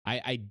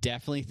 I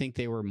definitely think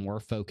they were more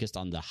focused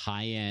on the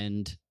high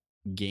end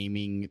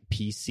gaming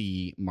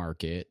PC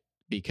market,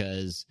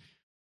 because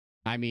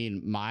I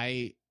mean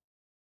my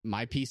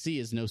PC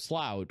is no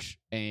slouch,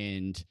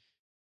 and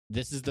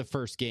this is the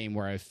first game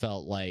where I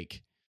felt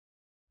like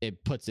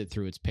it puts it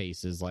through its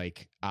paces.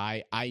 Like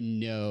I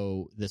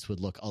know this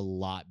would look a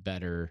lot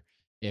better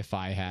if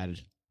I had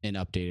an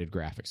updated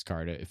graphics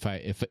card, if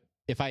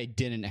I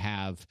didn't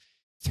have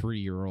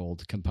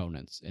 3-year-old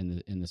components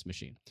in this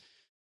machine.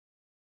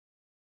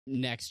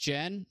 Next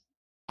gen,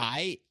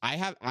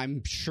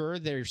 I'm sure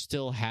they're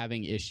still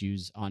having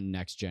issues on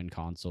next gen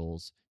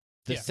consoles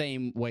the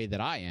same way that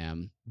I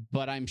am,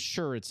 but I'm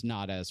sure it's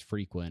not as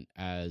frequent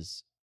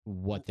as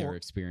what they're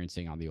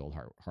experiencing on the old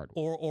hardware,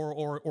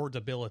 or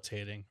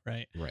debilitating,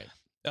 right?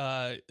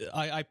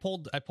 I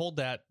pulled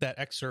that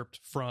excerpt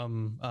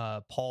from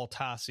Paul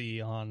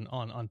Tassi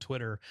on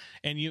Twitter,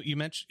 and you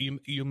mentioned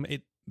you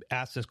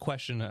asked this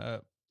question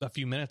a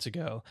few minutes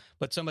ago,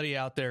 but somebody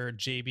out there,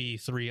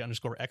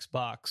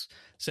 JB3_Xbox,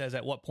 says,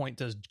 at what point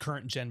does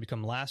current gen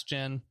become last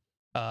gen?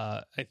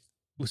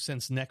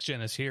 Since next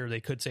gen is here, they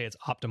could say it's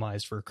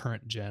optimized for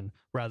current gen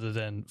rather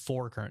than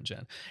for current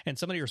gen. And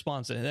somebody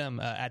responds to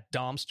them at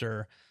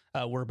Domster,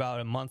 We're about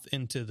a month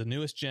into the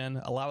newest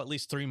gen. Allow at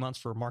least 3 months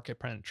for market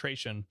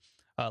penetration.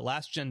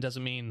 Last gen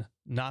doesn't mean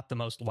not the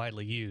most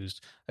widely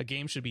used. A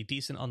game should be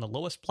decent on the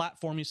lowest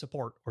platform you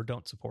support or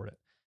don't support it.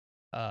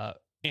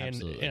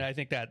 And I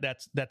think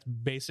that's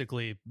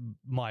basically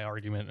my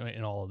argument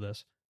in all of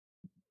this.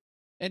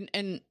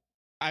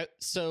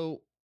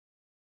 So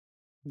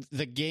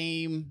the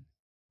game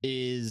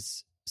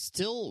is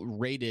still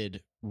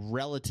rated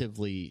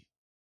relatively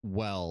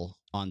well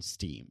on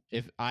Steam.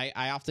 If I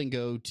often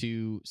go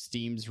to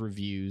Steam's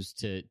reviews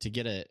to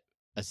get a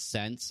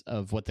sense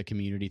of what the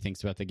community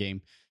thinks about the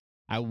game.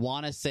 I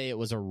want to say it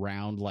was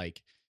around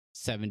like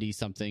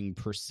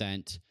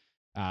 70-something%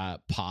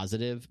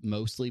 positive,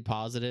 mostly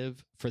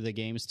positive for the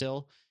game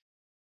still.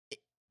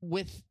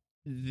 With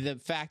the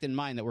fact in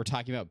mind that we're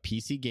talking about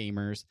PC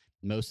gamers,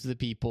 most of the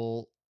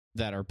people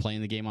that are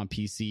playing the game on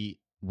PC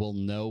will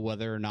know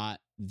whether or not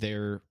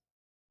their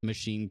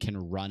machine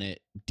can run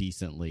it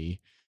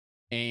decently.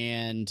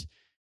 And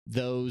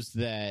those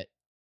that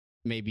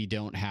maybe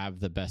don't have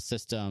the best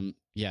system,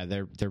 yeah,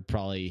 they're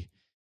probably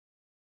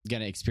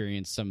going to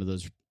experience some of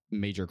those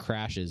major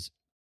crashes.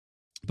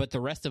 But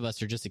the rest of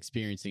us are just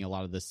experiencing a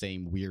lot of the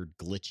same weird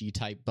glitchy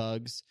type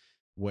bugs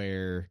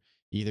where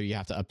either you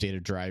have to update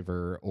a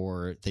driver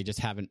or they just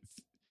haven't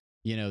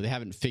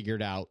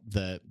figured out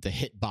the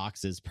hit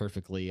boxes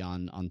perfectly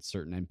on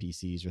certain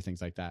NPCs or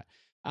things like that.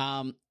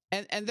 And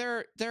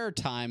there are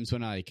times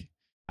when I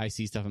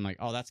see stuff, I'm like,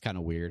 oh, that's kind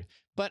of weird.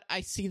 But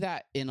I see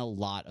that in a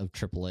lot of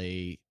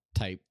AAA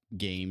type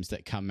games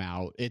that come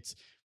out.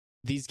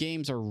 These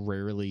games are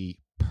rarely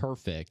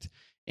perfect.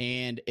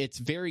 And it's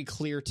very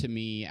clear to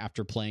me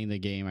after playing the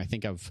game. I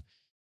think I've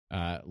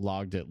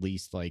logged at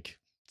least like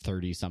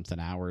 30 something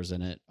hours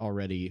in it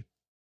already.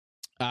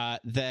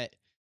 That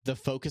the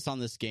focus on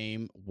this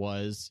game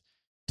was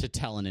to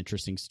tell an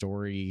interesting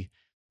story,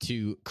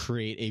 to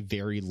create a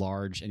very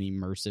large and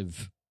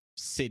immersive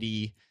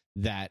city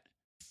that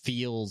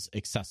feels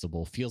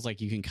accessible, feels like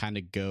you can kind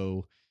of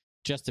go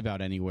just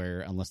about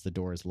anywhere unless the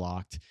door is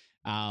locked.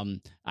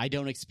 I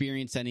don't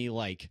experience any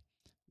like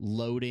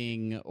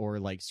loading or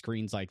like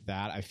screens like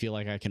that. I feel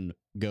like I can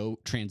go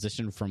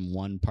transition from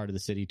one part of the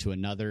city to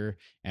another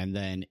and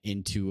then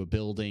into a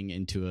building,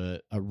 into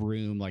a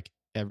room, like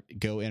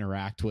go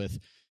interact with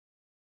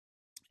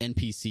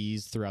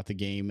NPCs throughout the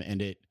game,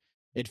 and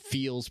it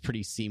feels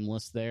pretty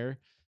seamless there.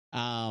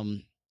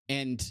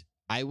 And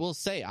I will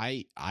say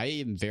I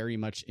am very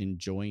much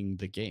enjoying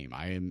the game.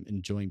 I am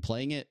enjoying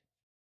playing it.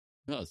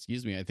 Oh,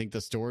 excuse me. I think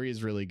the story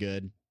is really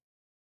good.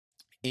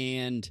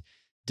 And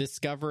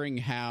discovering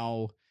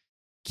how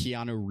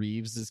Keanu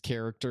Reeves'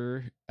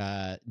 character,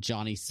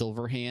 Johnny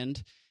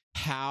Silverhand,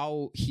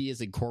 how he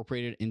is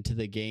incorporated into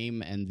the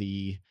game and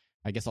the,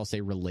 I guess I'll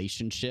say,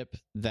 relationship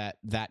that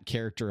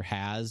character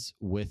has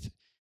with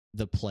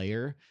the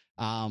player,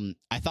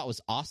 I thought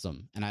was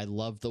awesome. And I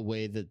love the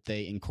way that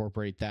they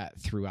incorporate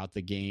that throughout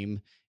the game.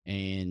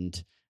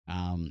 And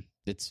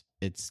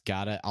it's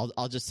got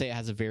I'll just say it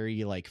has a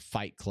very like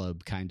Fight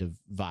Club kind of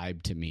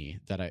vibe to me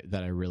that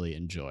I really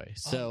enjoy.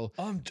 So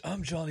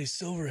I'm Johnny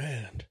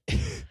Silverhand.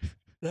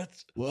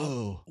 That's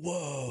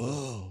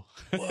whoa.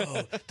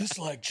 This is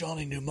like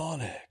Johnny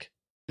Mnemonic.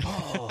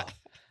 Oh.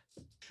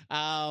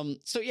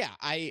 So yeah,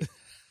 I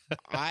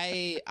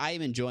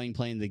am enjoying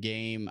playing the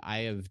game.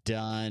 I have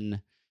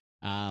done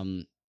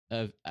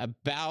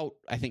about,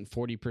 I think,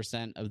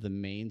 40% of the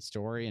main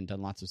story and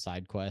done lots of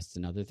side quests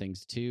and other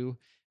things too.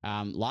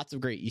 Lots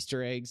of great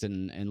Easter eggs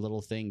and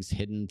little things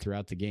hidden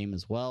throughout the game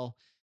as well.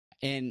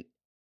 And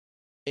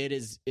it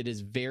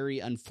is very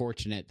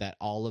unfortunate that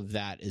all of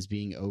that is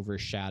being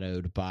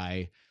overshadowed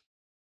by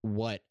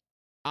what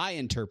I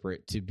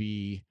interpret to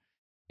be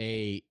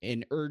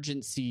an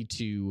urgency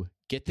to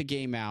get the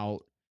game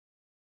out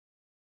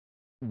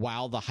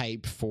while the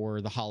hype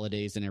for the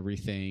holidays and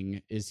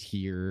everything is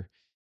here,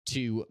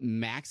 to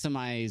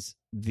maximize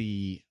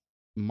the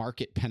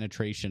market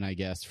penetration, I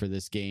guess, for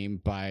this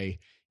game by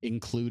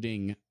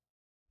including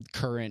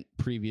current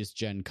previous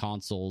gen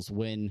consoles,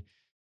 when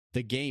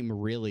the game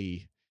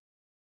really,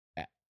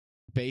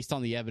 based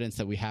on the evidence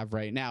that we have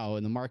right now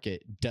in the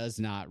market, does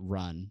not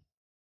run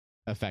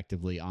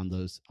effectively on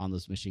those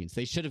machines.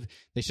 They should have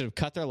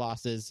cut their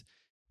losses,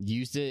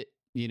 used it,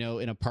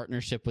 in a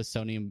partnership with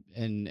Sony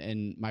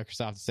and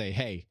Microsoft to say,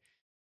 hey,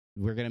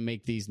 we're going to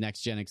make these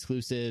next gen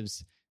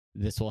exclusives.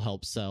 This will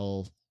help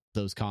sell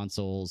those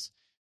consoles,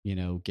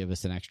 give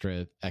us an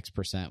extra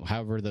X%,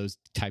 however those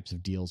types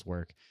of deals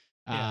work.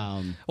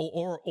 Yeah.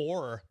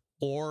 Or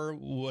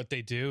what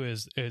they do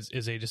is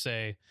they just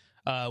say,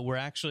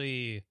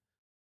 this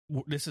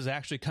is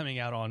actually coming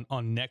out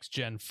on next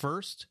gen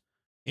first,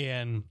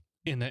 and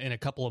in a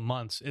couple of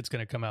months it's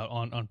going to come out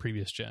on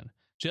previous gen.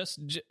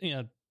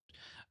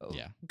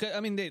 Yeah.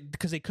 I mean,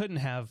 because they couldn't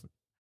have,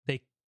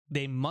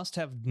 they must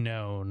have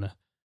known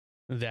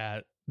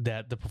that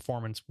the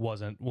performance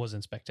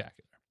wasn't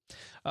spectacular.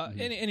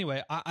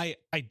 Anyway, I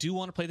do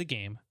want to play the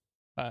game.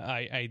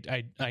 I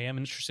am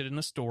interested in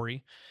the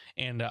story,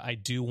 and I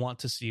do want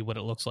to see what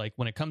it looks like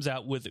when it comes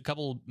out. With a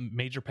couple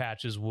major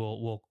patches,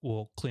 we'll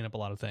clean up a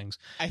lot of things.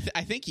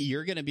 I think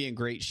you're going to be in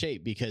great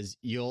shape because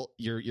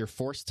you're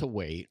forced to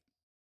wait.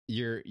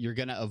 You're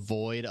going to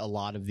avoid a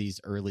lot of these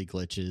early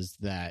glitches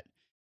that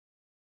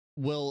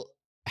will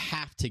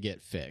have to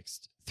get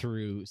fixed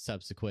through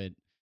subsequent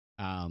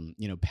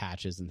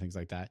patches and things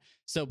like that.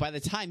 So by the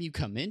time you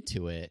come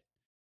into it,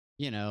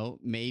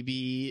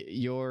 maybe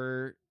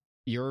your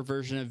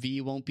version of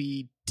V won't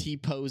be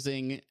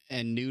T-posing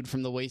and nude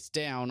from the waist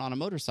down on a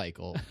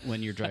motorcycle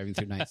when you're driving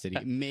through Night City.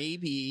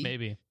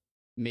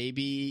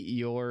 Maybe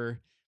your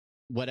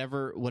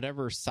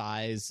whatever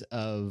size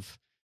of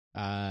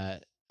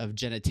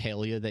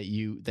genitalia that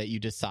you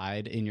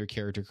decide in your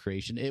character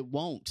creation, it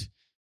won't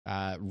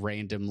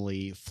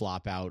randomly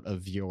flop out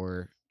of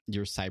your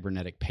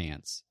cybernetic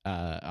pants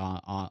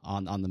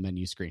on the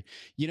menu screen.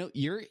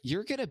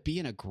 You're gonna be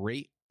in a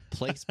great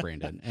place,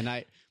 Brandon,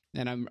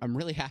 and I'm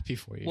really happy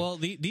for you. Well,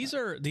 these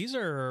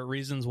are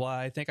reasons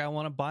why I think I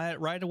want to buy it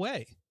right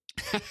away.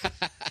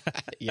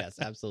 Yes,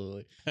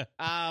 absolutely.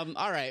 All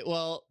right.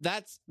 Well,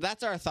 that's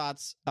our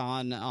thoughts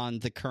on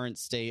the current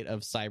state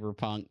of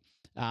Cyberpunk.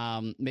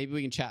 Maybe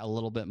we can chat a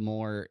little bit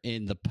more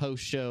in the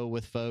post show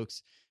with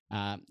folks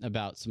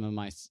about some of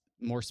my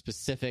more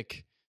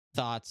specific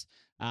thoughts.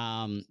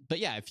 But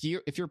yeah, if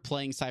you're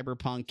playing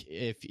Cyberpunk,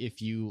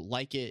 if you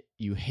like it,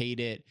 you hate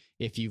it,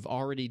 if you've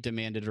already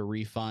demanded a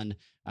refund,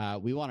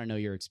 we want to know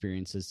your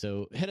experiences.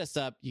 So hit us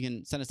up. You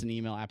can send us an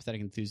email,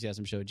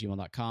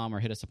 apatheticenthusiasmshow@gmail.com, or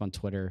hit us up on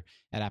Twitter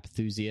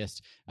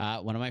 @apathusiast.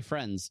 One of my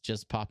friends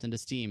just popped into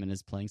Steam and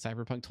is playing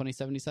Cyberpunk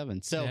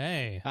 2077. So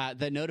hey.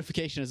 The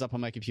notification is up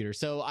on my computer.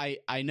 So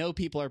I know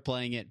people are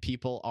playing it.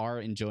 People are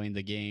enjoying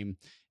the game.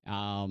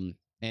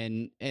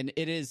 And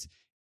it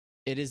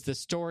is the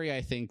story,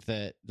 I think,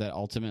 that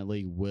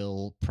ultimately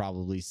will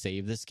probably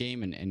save this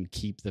game and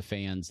keep the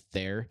fans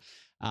there.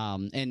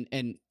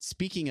 And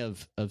speaking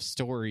of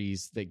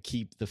stories that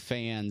keep the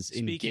fans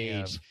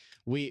engaged,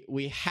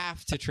 we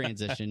have to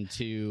transition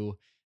to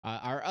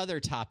our other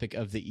topic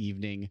of the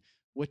evening,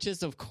 which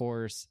is, of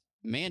course,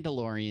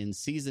 Mandalorian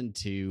Season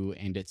 2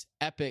 and its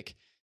epic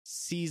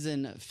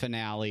season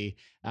finale.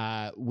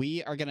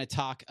 We are going to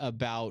talk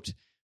about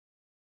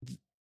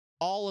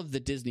all of the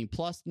Disney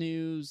Plus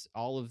news,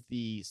 all of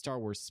the Star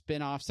Wars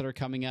spin-offs that are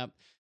coming up,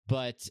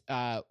 but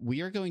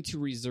we are going to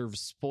reserve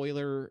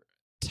spoiler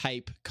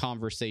type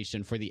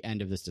conversation for the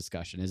end of this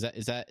discussion. Is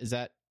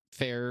that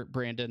fair,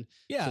 Brandon?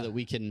 Yeah. So that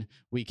we can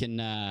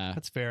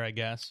that's fair, I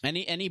guess.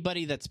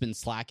 Anybody that's been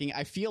slacking,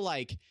 I feel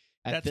like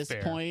at this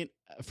point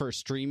for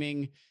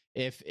streaming,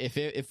 if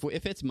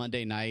it's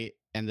Monday night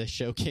and the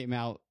show came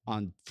out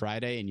on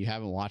Friday and you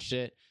haven't watched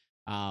it,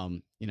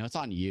 it's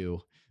on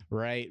you.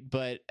 Right.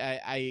 But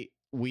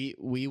we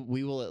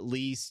will at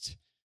least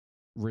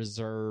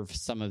reserve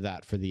some of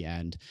that for the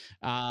end.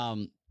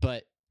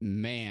 But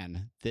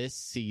man, this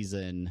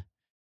season,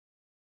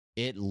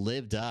 it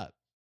lived up.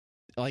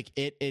 Like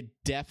it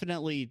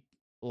definitely,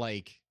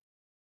 like,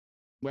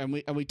 when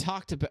we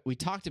talked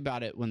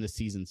about it when the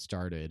season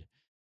started,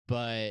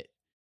 but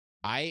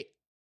I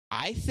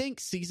think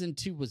season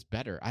 2 was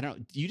better.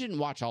 You didn't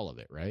watch all of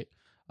it, right?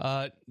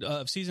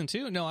 Of season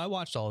 2? No, I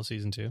watched all of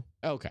season 2.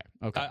 Okay.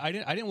 I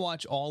didn't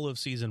watch all of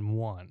season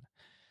 1.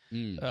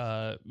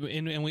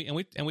 And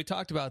we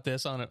talked about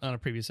this on a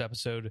previous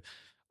episode.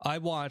 I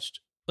watched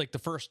like the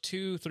first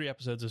 2-3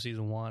 episodes of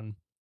season 1,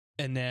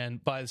 and then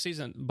by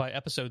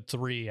episode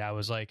 3, I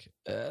was like,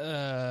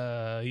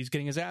 he's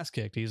getting his ass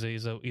kicked. He's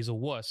a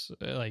wuss.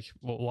 Like,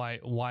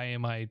 why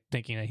am I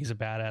thinking that he's a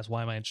badass?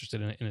 Why am I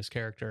interested in his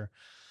character?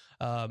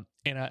 And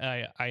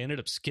I ended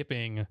up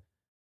skipping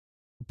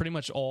pretty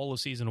much all of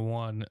season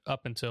 1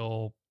 up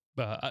until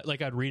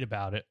I'd read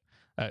about it,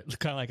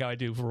 kind of like how I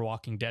do for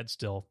Walking Dead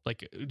still,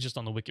 like just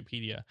on the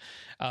Wikipedia.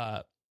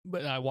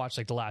 But I watched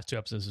like the last 2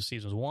 episodes of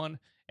season 1,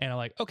 and I'm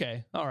like,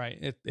 okay, all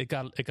right, it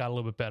got a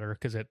little bit better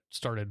because it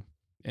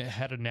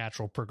had a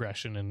natural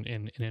progression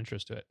and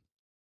interest to it.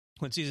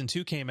 When season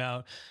 2 came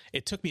out,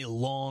 it took me a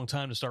long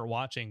time to start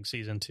watching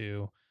season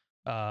 2.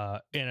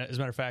 And as a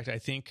matter of fact, I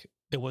think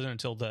it wasn't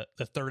until the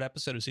 3rd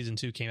episode of season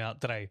 2 came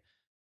out that I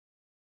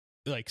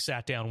like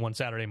sat down one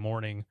Saturday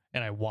morning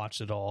and I watched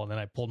it all. And then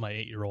I pulled my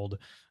 8-year-old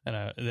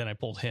and then I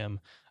pulled him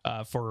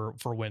for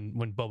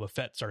when Boba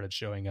Fett started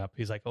showing up.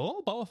 He's like,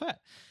 oh, Boba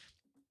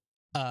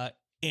Fett.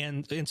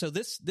 And so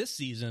this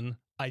season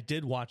I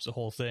did watch the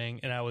whole thing,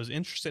 and I was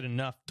interested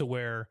enough to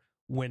where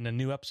when a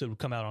new episode would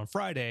come out on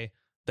Friday,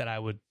 that I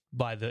would,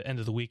 by the end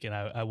of the weekend,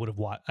 I would have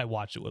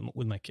watched it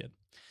with my kid.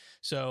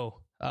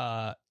 So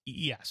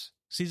yes,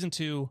 season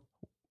 2,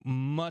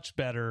 much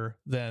better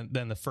than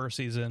the first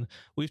season.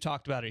 We've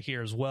talked about it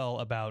here as well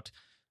about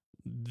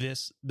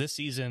this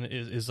season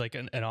is like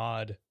an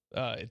odd,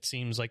 it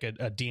seems like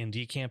a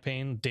D&D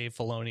campaign. Dave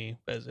Filoni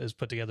has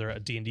put together a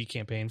D&D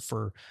campaign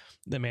for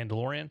The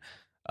Mandalorian,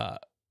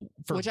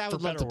 which I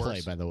would love to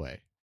play, by the way.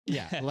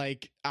 Yeah.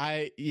 Like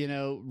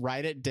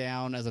write it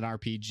down as an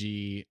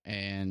RPG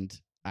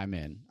and I'm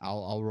in.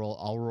 I'll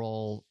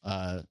roll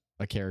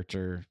a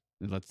character.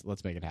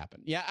 Let's make it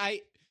happen. Yeah,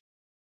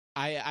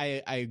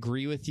 I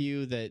agree with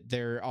you that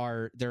there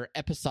are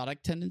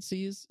episodic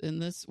tendencies in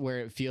this where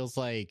it feels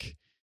like,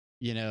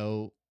 you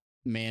know,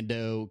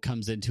 Mando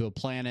comes into a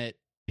planet,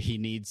 he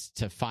needs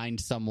to find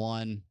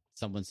someone.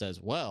 Someone says,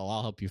 well,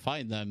 I'll help you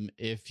find them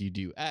if you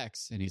do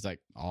X. And he's like,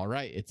 all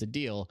right, it's a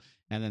deal.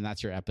 And then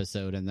that's your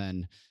episode. And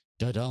then,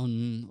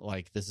 da-dun,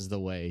 like, this is the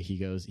way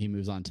he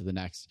moves on to the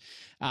next.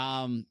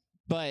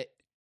 But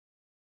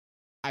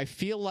I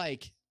feel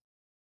like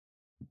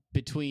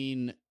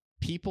between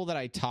people that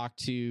I talk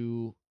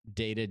to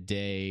day to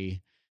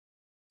day,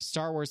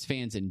 Star Wars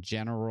fans in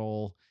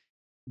general,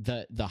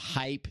 the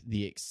hype,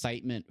 the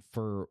excitement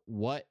for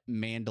what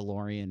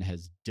Mandalorian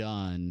has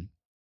done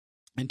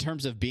in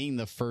terms of being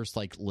the first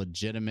like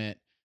legitimate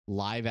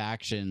live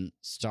action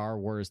Star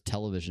Wars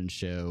television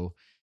show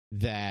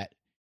that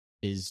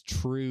is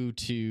true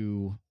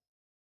to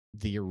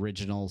the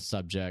original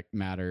subject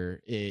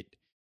matter, it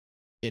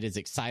is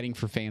exciting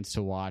for fans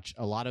to watch.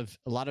 A lot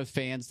of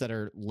fans that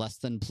are less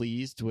than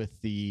pleased with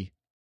the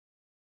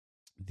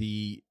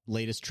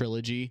latest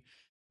trilogy,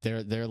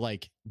 they're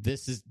like,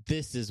 this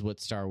is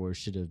what Star Wars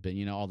should have been,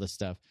 you know, all this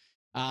stuff.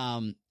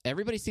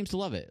 Everybody seems to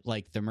love it.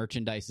 Like, the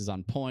merchandise is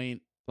on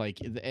point,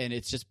 like, and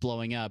it's just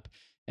blowing up.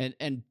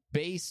 And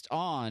based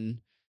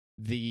on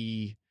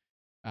the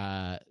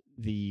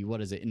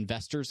what is it,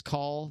 investors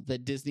call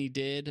that Disney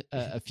did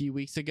a few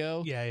weeks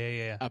ago.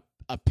 Yeah.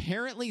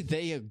 Apparently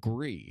they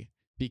agree,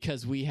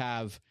 because we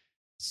have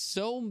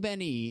so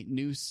many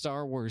new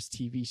Star Wars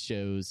TV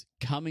shows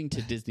coming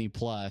to Disney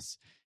Plus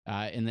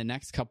in the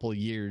next couple of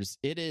years.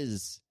 It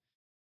is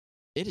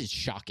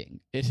shocking.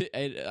 It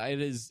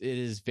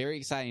is very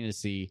exciting to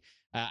see.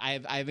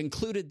 I've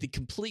included the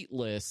complete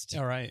list.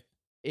 All right.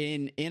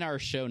 In our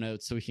show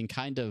notes, so we can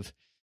kind of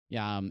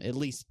at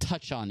least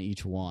touch on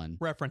each one,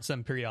 reference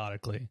them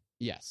periodically.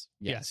 Yes.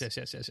 Yeah,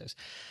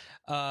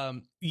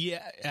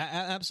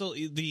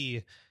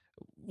 absolutely.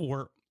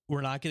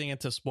 We're not getting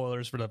into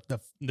spoilers for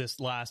this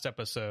last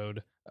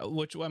episode,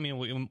 which, I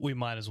mean, we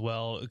might as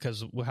well,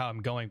 because of how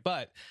I'm going.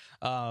 But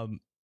the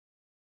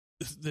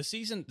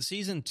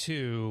season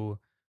 2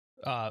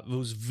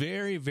 was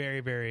very, very,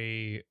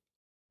 very.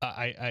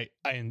 I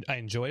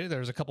enjoyed it.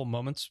 There's a couple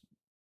moments,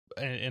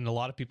 and a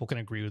lot of people can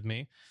agree with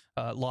me.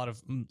 A lot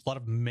of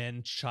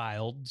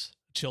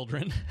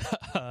children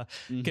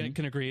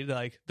can agree.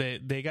 Like,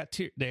 they got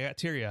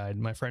teary eyed.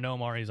 My friend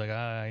Omar, he's like,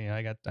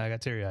 I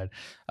got teary eyed.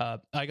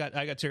 I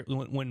got teary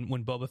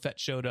when Boba Fett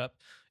showed up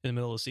in the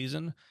middle of the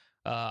season.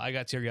 I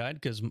got teary eyed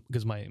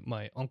because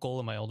my uncle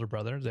and my older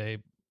brother, they,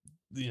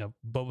 you know,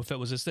 Boba Fett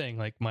was his thing.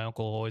 Like, my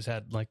uncle always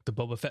had like the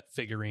Boba Fett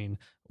figurine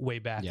way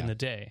back in the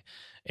day,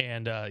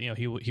 and you know,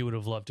 he would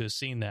have loved to have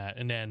seen that.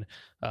 And then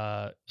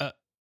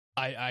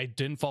I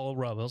didn't follow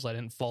Rebels, I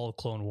didn't follow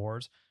Clone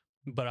Wars,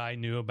 but I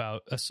knew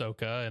about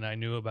Ahsoka, and I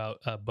knew about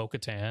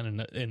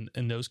Bo-Katan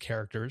and those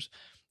characters,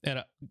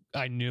 and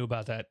I knew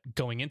about that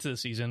going into the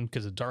season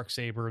because of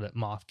Darksaber that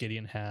Moff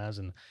Gideon has,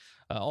 and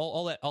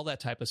all that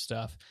type of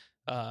stuff,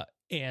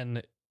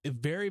 and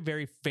very,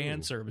 very fan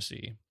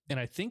servicey. And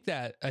I think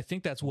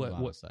that's what.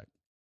 All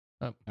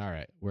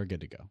right, we're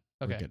good to go.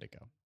 Okay. We're good to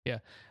go. Yeah,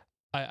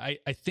 I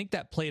think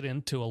that played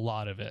into a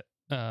lot of it.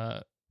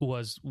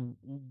 Was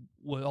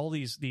all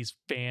these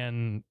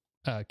fan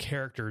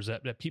characters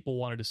that people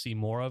wanted to see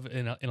more of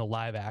in a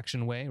live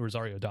action way.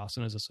 Rosario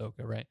Dawson as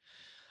Ahsoka, right?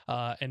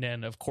 And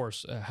then, of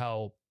course,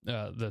 how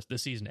the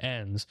season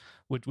ends,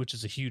 which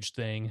is a huge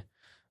thing.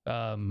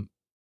 And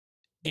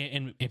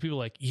people are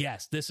like,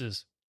 yes, this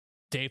is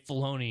Dave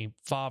Filoni,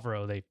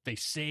 Favreau. They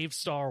saved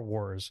Star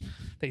Wars.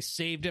 They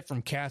saved it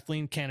from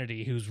Kathleen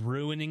Kennedy, who's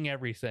ruining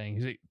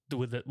everything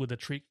with the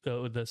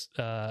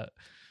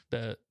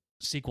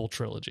sequel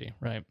trilogy,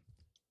 right?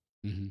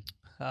 Mm-hmm.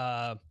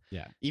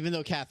 Yeah. Even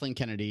though Kathleen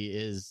Kennedy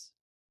is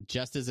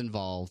just as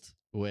involved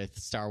with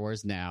Star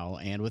Wars now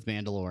and with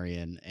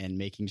Mandalorian and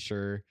making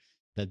sure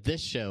that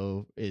this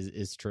show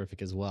is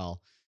terrific as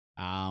well.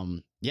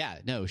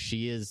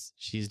 She's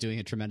doing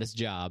a tremendous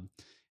job.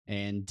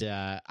 And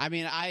I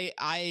mean,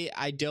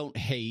 I don't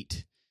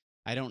hate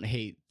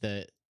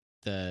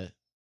the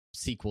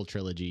sequel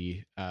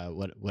trilogy,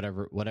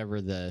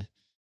 whatever the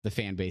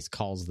fan base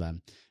calls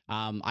them.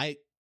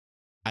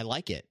 I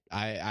like it.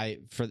 I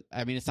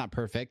mean, it's not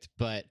perfect,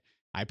 but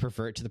I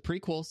prefer it to the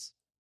prequels.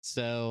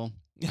 So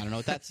I don't know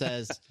what that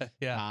says.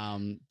 Yeah.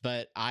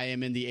 But I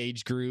am in the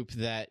age group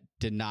that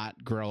did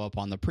not grow up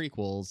on the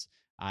prequels.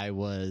 I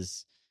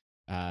was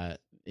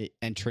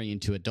entering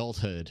into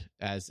adulthood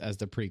as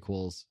the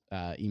prequels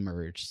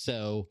emerged.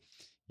 So,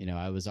 you know,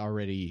 I was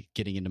already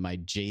getting into my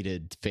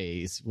jaded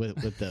phase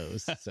with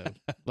those. So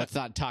let's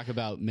not talk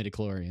about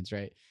midichlorians,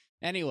 right?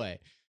 Anyway,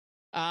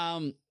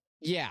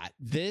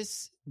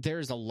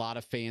 there's a lot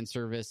of fan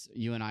service.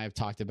 You and I have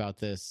talked about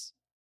this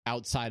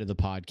outside of the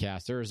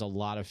podcast. There is a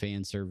lot of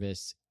fan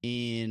service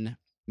in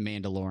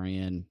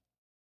Mandalorian.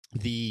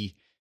 The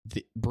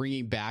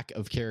bringing back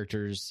of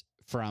characters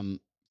from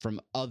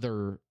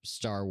other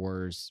Star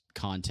Wars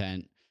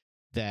content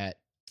that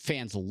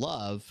fans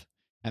love,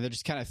 and they're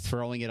just kind of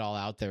throwing it all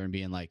out there and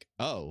being like,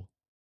 "Oh,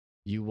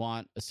 you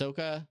want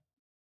Ahsoka?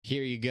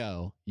 Here you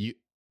go. You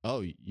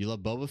love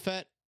Boba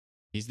Fett?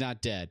 He's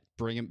not dead.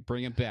 Bring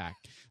him back."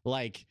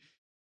 Like,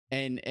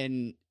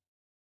 and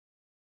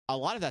a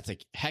lot of that's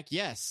like, heck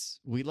yes,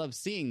 we love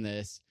seeing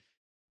this,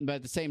 but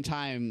at the same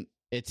time,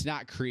 it's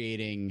not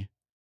creating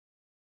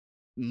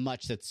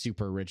much that's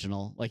super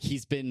original. Like,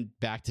 he's been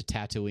back to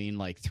Tatooine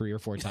like 3 or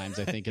 4 times,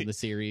 I think, in the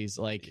series.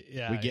 Like,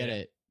 we get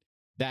it.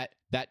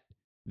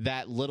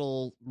 That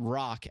little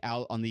rock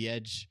out on the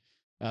edge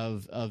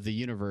of the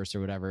universe or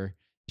whatever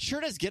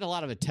sure does get a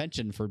lot of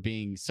attention for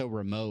being so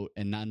remote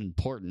and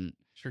unimportant.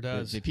 Sure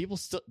does.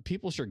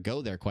 People sure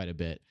go there quite a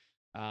bit.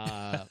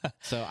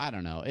 So I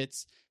don't know.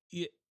 It's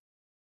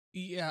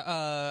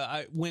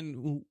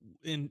when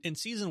in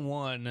season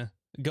 1,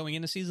 going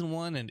into season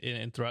 1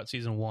 and throughout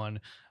season 1,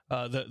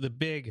 the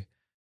big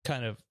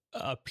kind of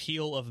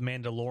appeal of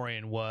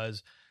Mandalorian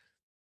was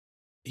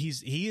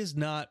he is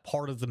not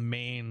part of the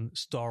main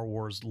Star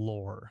Wars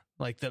lore,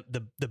 like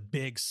the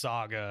big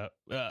saga,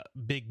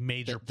 big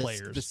major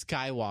players, the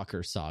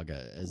Skywalker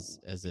saga,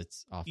 as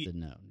it's often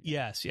known.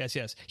 Yes.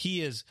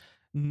 He is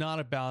not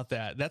about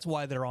that. That's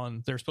why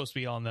they're supposed to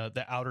be on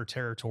the outer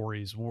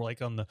territories,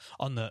 like on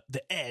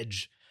the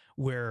edge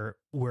where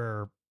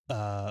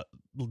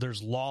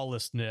there's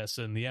lawlessness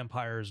and the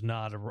Empire is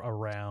not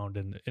around,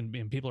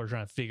 and people are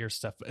trying to figure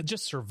stuff,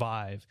 just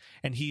survive.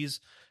 And he is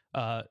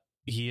a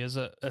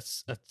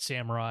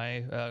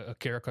samurai, a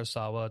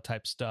Kurosawa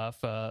type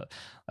stuff, the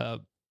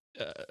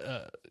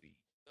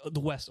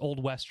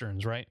old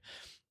westerns, right?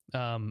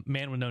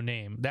 Man with No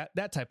Name,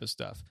 that type of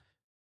stuff.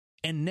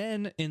 And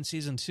then in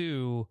season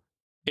 2,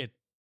 it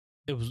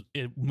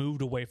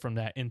moved away from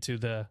that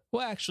into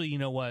actually, you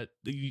know what?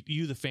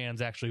 You the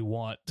fans actually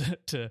want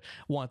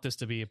this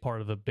to be a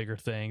part of the bigger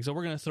thing. So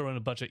we're going to throw in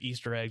a bunch of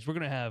Easter eggs. We're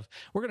going to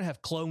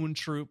have clone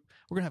troop.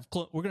 We're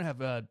going to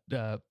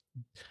have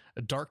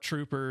dark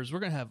troopers. We're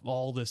going to have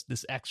all this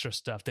extra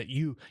stuff that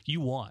you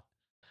want.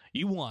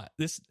 You want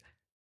this.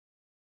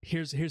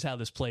 Here's how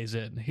this plays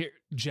in. Here,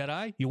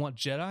 Jedi. You want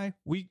Jedi?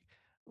 We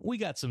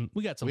got some.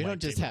 We don't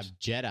just have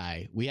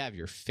Jedi. We have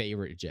your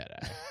favorite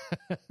Jedi.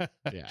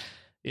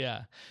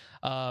 Yeah.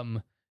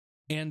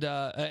 And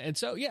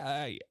so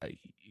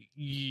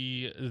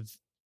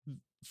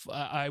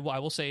I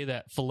will say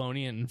that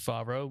Filoni and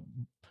Favreau,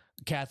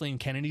 Kathleen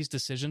Kennedy's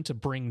decision to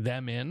bring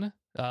them in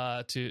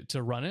to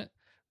run it.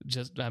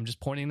 I'm just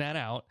pointing that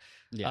out.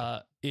 Yeah.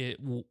 It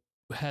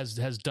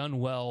has done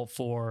well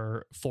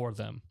for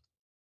them.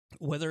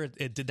 Whether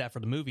it did that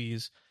for the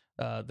movies,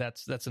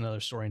 that's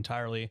another story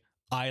entirely.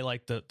 I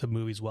like the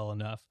movies well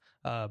enough,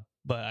 but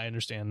I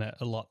understand that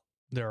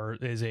there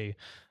is a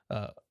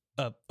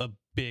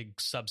big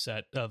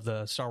subset of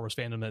the Star Wars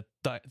fandom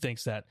that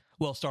thinks that,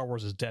 well, Star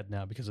Wars is dead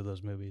now because of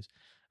those movies.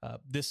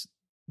 This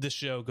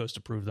show goes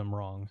to prove them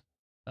wrong.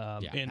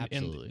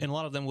 Absolutely. And a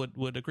lot of them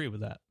would agree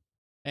with that.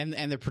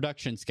 And the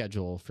production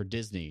schedule for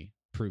Disney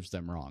proves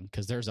them wrong,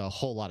 because there's a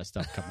whole lot of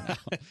stuff coming out.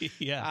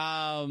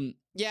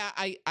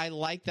 I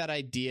like that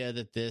idea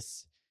that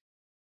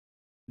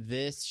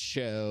this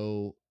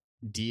show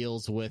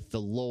deals with the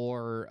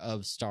lore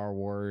of Star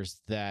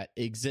Wars that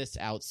exists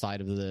outside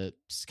of the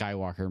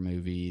Skywalker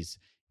movies.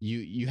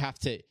 You had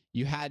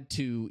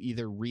to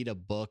either read a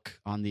book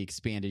on the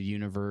expanded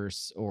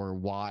universe or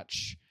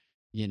watch,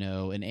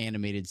 an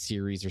animated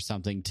series or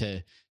something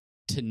to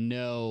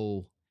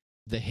know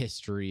the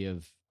history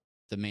of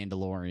the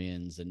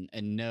Mandalorians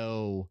and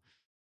know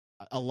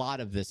a lot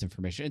of this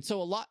information. And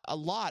so a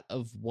lot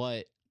of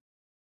what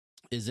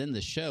is in the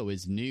show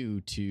is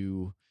new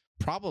to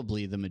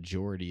probably the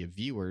majority of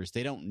viewers.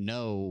 They don't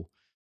know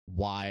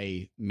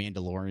why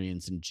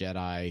Mandalorians and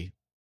Jedi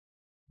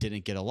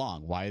didn't get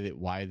along, why they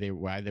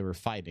were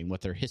fighting,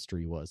 what their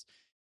history was.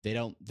 They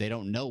don't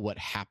know what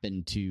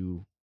happened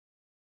to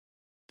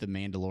the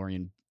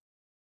Mandalorian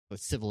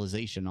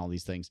civilization, all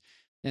these things.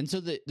 And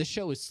so the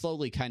show is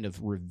slowly kind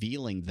of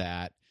revealing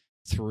that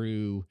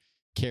through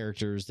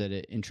characters that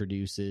it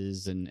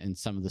introduces and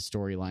some of the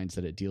storylines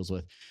that it deals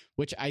with,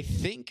 which I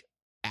think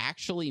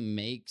actually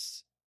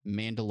makes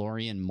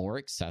Mandalorian more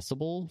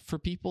accessible for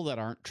people that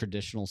aren't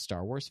traditional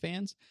Star Wars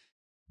fans,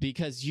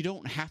 because you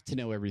don't have to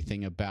know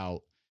everything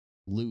about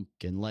Luke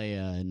and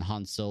Leia and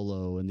Han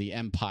Solo and the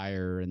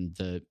Empire and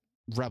the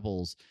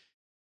Rebels,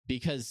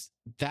 because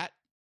that,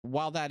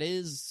 while that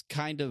is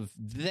kind of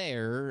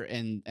there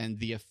and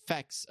the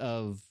effects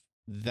of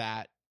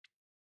that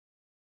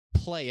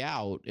play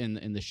out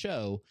in the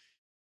show,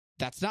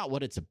 that's not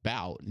what it's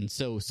about. And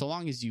so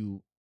long as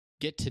you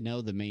get to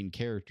know the main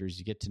characters,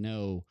 you get to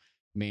know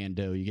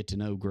Mando, you get to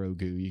know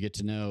Grogu, you get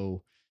to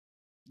know,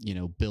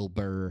 Bill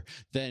Burr,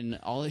 then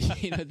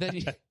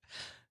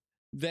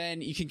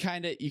then you can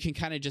kind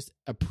of just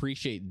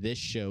appreciate this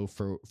show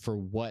for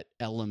what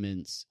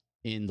elements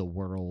in the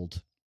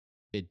world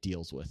it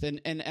deals with.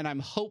 And I'm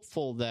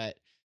hopeful that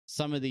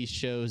some of these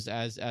shows,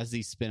 as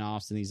these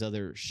spinoffs and these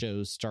other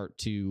shows start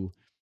to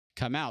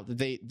come out,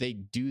 they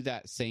do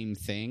that same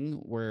thing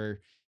where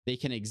they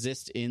can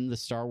exist in the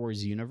Star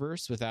Wars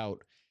universe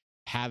without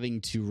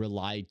having to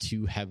rely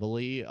too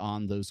heavily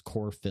on those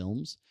core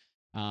films,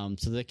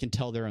 so they can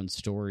tell their own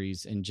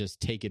stories and just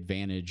take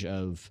advantage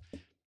of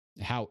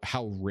how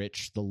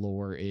rich the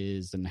lore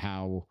is and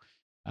how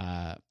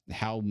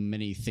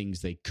many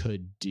things they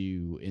could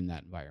do in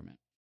that environment.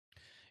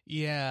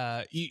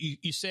 Yeah,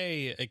 you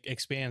say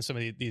expand some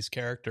of these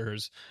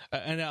characters,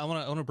 and I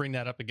want to bring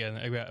that up again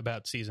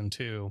about season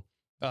 2.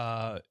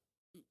 I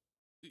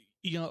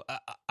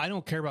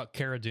don't care about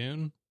Cara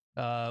Dune,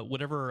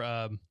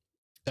 whatever.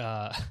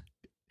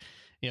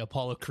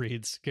 Apollo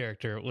Creed's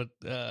character with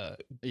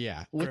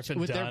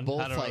Griffin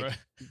Dunn.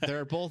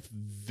 They're both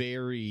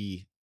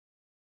very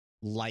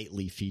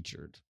lightly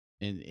featured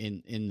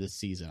in the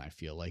season. I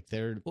feel like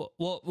they're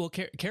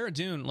Cara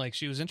Dune, like,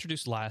 she was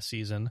introduced last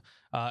season,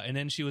 and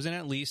then she was in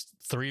at least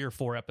 3 or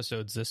 4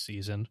 episodes this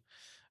season.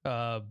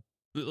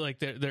 Like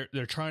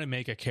they're trying to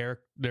make a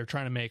character, they're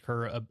trying to make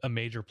her a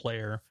major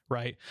player,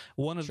 right?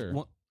 One of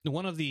the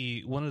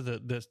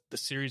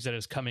series that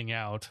is coming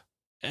out,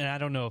 and I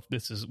don't know if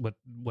this is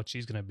what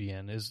she's going to be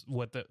in, is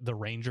what the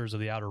Rangers of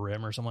the Outer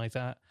Rim or something like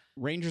that.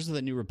 Rangers of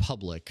the New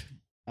Republic,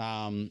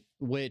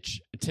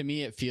 which to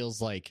me it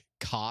feels like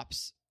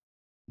Cops,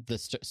 the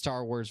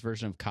Star Wars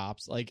version of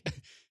Cops. Like,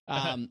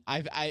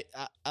 I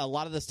a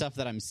lot of the stuff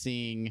that I'm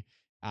seeing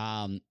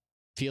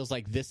feels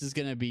like this is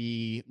going to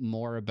be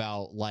more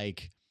about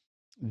like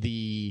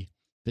the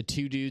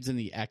 2 dudes in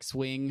the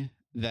X-Wing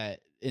that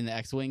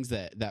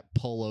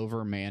pull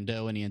over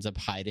Mando, and he ends up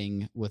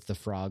hiding with the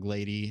frog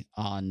lady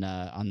on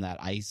that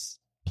ice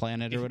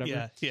planet or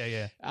whatever.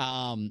 Yeah.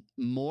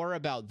 More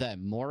about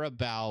them, more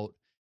about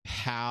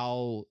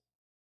how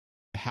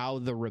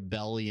the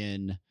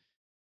rebellion,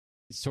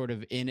 sort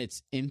of in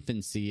its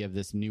infancy of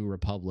this new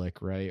republic,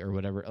 right, or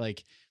whatever,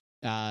 like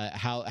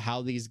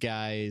how these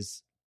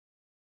guys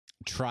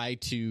try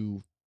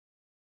to,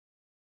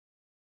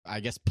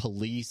 I guess,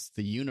 police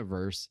the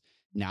universe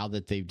now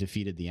that they've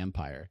defeated the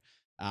Empire.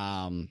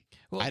 I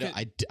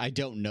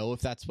don't know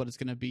if that's what it's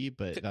going to be,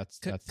 but that's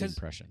the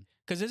impression.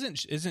 Because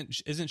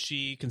isn't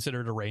she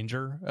considered a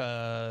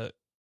ranger?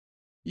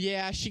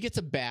 Yeah, she gets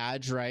a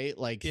badge, right?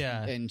 Like,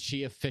 yeah, and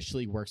she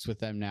officially works with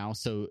them now,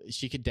 so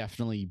she could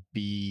definitely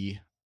be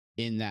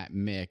in that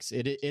mix.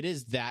 It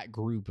is that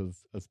group of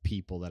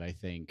people that I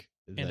think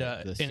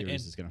the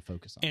series is going to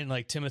focus on. And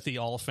like Timothy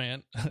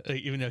Oliphant,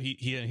 even though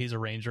he's a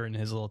ranger in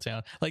his little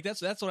town, like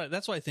that's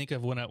what I think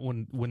of when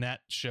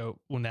that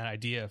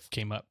idea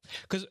came up.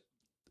 Because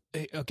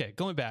okay,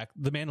 going back,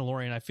 The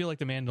Mandalorian, I feel like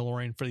The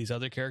Mandalorian for these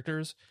other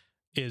characters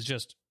is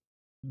just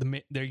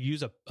they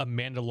use a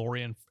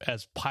Mandalorian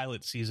as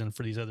pilot season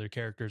for these other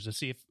characters to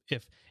see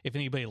if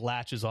anybody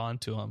latches on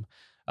to them.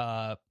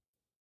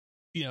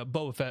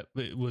 Boba Fett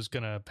was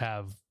gonna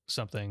have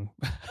something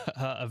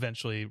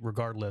eventually,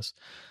 regardless.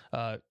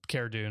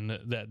 Cara Dune,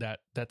 that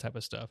type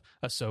of stuff.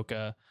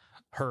 Ahsoka,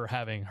 her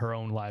having her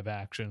own live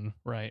action,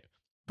 right?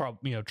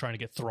 Probably trying to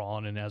get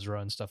Thrawn and Ezra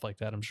and stuff like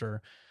that. I'm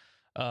sure.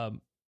 Go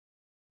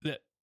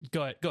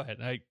ahead.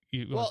 I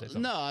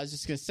was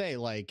just gonna say,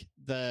 like,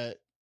 the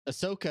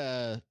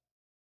Ahsoka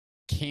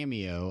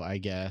cameo, I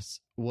guess,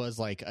 was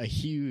like a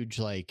huge,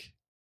 like,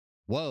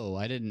 whoa,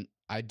 I didn't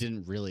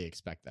really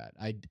expect that.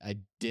 I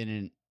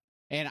didn't,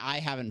 and I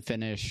haven't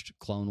finished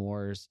Clone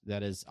Wars.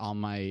 That is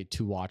on my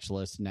to watch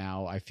list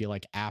now. I feel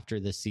like after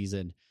this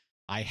season,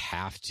 I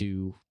have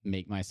to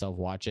make myself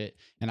watch it.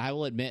 And I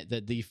will admit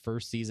that the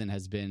first season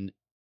has been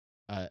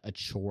a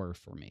chore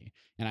for me.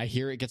 And I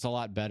hear it gets a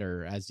lot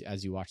better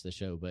as you watch the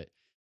show, but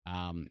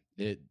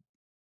it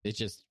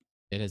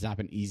has not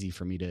been easy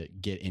for me to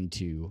get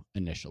into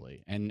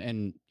initially.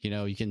 And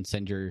you can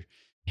send your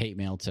hate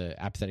mail to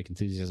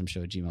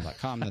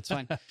apatheticenthusiasmshow@gmail.com. That's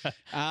fine.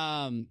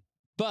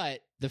 But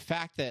the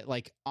fact that,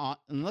 like,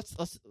 and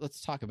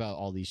let's talk about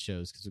all these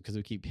shows because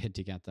we keep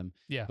hinting at them.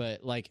 Yeah.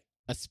 But like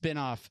a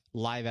spin-off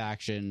live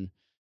action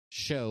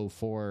show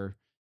for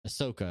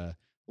Ahsoka,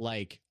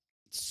 like,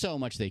 so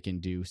much they can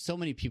do. So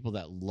many people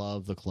that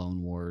love the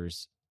Clone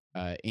Wars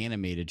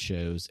animated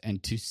shows,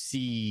 and to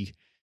see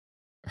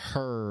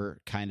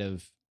her kind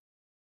of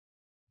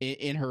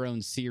in her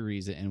own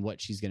series and what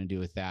she's going to do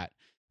with that,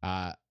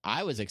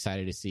 I was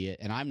excited to see it,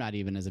 and I'm not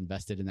even as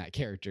invested in that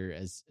character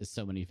as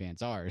so many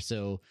fans are.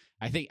 So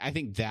I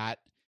think that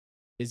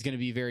is going to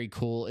be very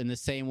cool, in the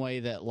same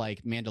way that,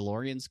 like,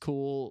 Mandalorian's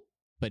cool,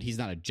 but he's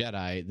not a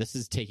Jedi. This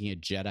is taking a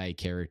Jedi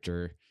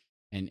character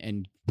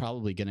and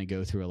probably going to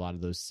go through a lot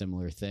of those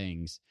similar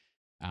things,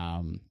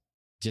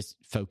 just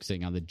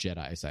focusing on the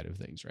Jedi side of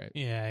things, right?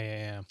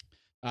 Yeah.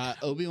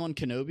 Obi-Wan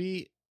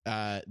Kenobi,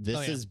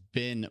 this has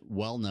been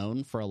well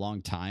known for a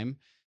long time.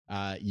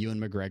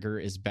 Ewan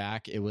McGregor is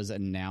back. It was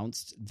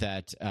announced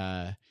that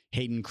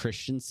Hayden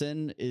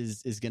Christensen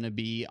is going to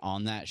be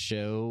on that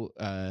show,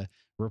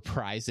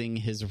 reprising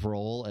his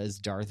role as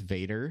Darth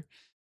Vader,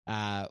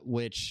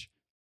 which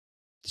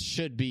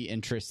should be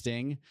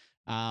interesting.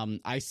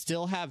 I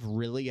still have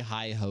really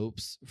high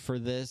hopes for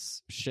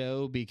this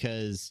show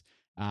because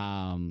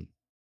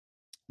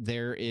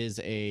there is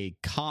a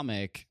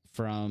comic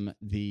from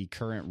the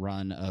current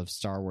run of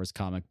Star Wars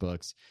comic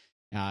books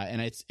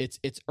and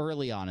it's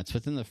early on. It's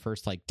within the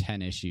first like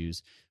 10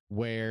 issues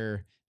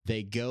where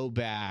they go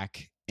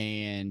back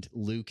and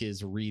Luke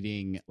is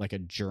reading like a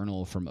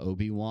journal from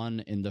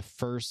Obi-Wan in the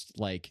first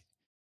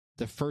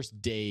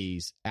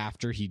days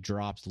after he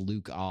drops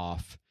Luke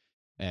off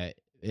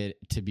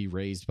to be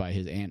raised by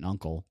his aunt and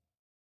uncle.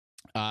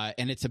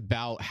 And it's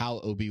about how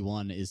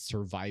Obi-Wan is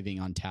surviving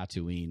on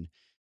Tatooine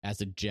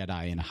as a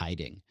Jedi in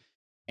hiding.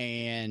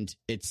 And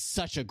it's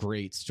such a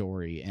great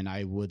story, and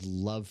I would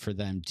love for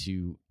them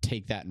to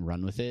take that and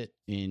run with it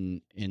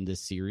in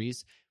this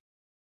series.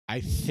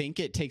 I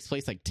think it takes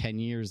place like 10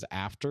 years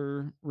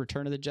after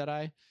Return of the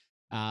Jedi,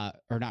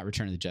 or not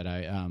Return of the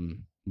Jedi.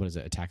 What is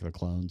it? Attack of the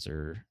Clones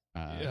or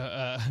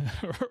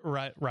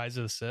Rise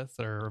of the Sith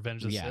or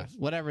Revenge of the Sith?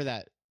 whatever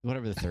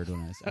the third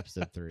one is,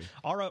 episode 3.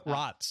 All right,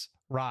 Rots,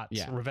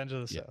 yeah. Revenge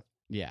of the Sith.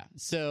 Yeah.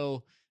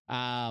 So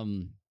I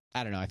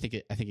don't know. I think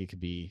it could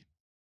be.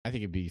 I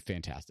think it'd be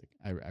fantastic.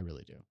 I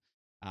really do.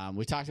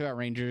 We talked about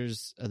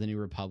Rangers of the New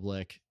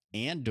Republic.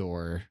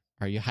 Andor.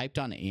 Are you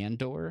hyped on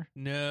Andor?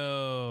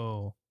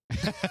 No.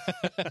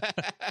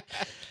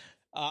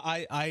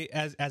 I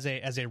as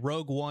a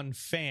Rogue One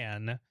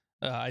fan,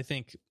 I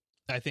think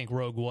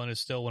Rogue One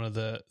is still one of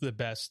the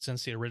best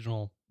since the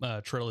original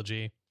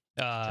trilogy.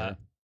 Sure.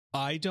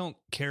 I don't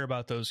care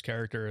about those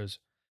characters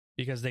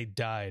because they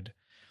died.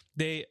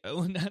 They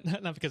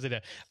not because they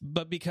died,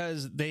 but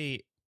because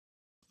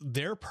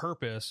their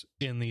purpose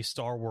in the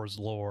Star Wars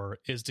lore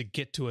is to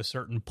get to a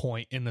certain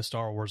point in the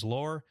Star Wars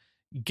lore,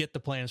 get the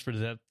plans for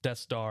the Death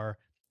Star,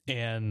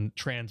 and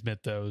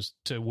transmit those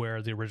to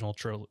where the original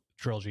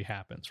trilogy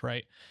happens.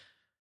 Right?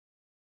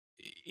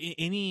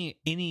 Any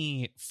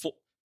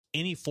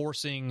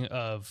forcing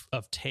of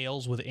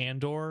tales with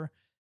Andor,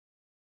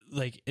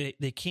 like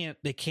they can't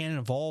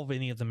involve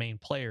any of the main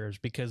players,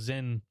 because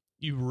then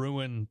you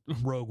ruin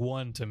Rogue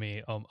One to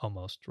me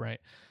almost, right?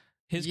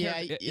 His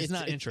character is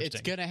not interesting.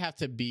 It's going to have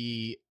to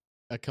be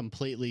a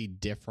completely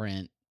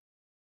different.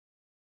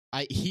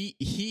 He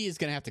is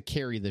going to have to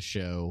carry the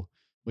show,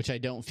 which I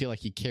don't feel like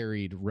he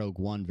carried Rogue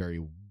One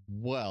very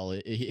well.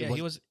 He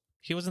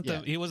wasn't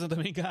the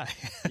main guy.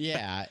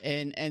 Yeah,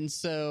 and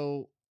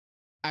so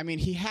I mean,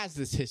 he has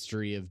this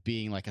history of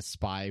being like a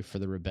spy for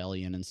the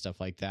rebellion and stuff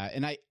like that,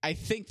 and I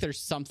think there's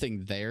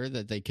something there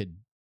that they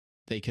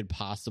could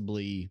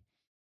possibly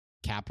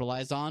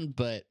capitalize on,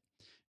 but.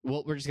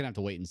 Well, we're just gonna have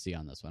to wait and see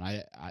on this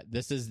one.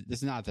 This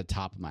is not at the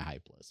top of my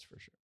hype list for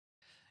sure.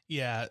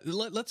 Yeah,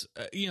 let's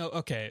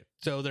okay.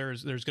 So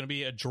there's going to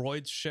be a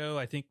droids show.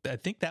 I think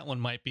that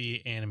one might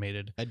be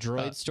animated. A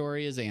droid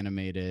story is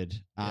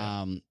animated.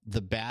 Yeah.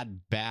 The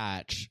Bad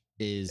Batch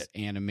is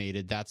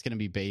animated. That's going to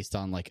be based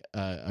on like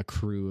a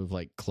crew of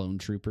like clone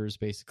troopers.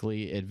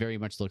 Basically, it very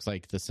much looks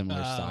like the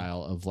similar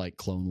style of like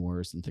Clone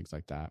Wars and things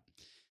like that.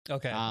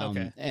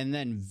 Okay. And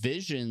then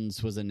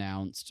Visions was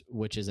announced,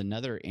 which is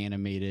another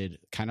animated,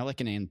 kind of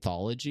like an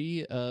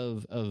anthology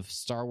of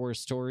Star Wars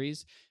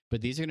stories,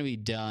 but these are going to be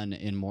done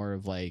in more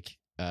of like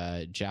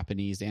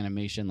Japanese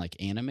animation, like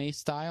anime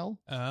style.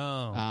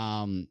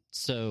 Oh.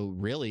 So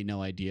really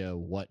no idea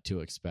what to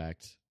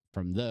expect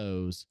from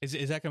those. Is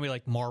that going to be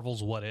like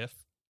Marvel's What If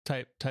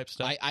type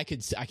stuff? I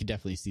could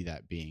definitely see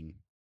that being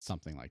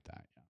something like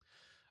that.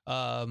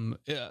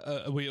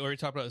 Yeah. We already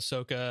talked about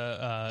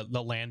Ahsoka,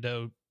 the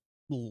Lando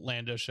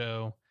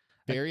show.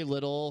 Very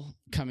little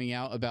coming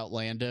out about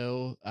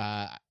Lando.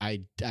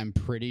 I'm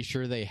pretty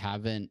sure they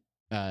haven't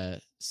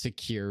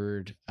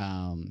secured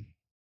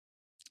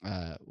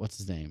what's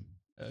his name?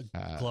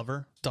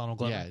 Glover, Donald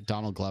Glover. Yeah,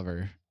 Donald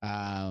Glover.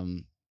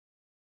 I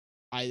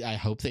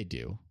hope they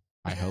do.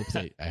 I hope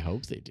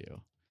they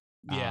do.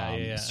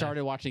 Yeah.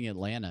 Started watching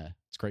Atlanta.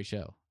 It's a great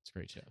show.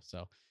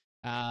 So,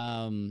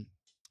 and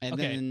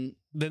okay.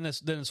 then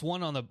this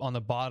one on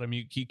the bottom,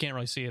 you can't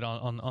really see it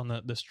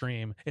on the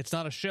stream. It's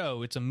not a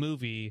show; it's a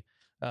movie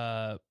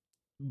by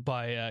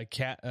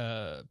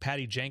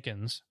Patty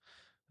Jenkins,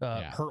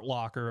 Hurt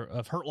Locker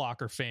of Hurt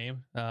Locker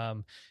fame.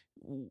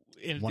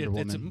 Wonder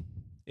Woman.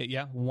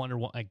 Wonder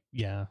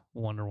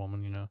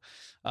Woman. You know,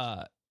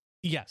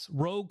 yes,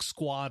 Rogue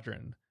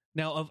Squadron.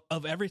 Now,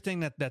 of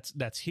everything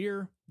that's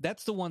here,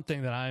 that's the one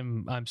thing that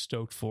I'm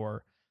stoked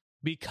for,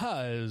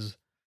 because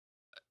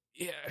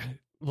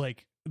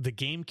like the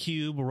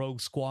GameCube, Rogue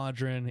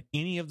Squadron,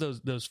 any of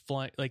those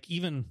flying, like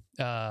even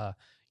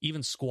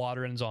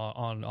Squadrons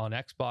on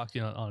Xbox,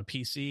 you know, on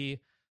PC.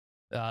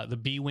 The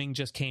B-Wing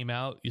just came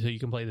out, so you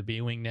can play the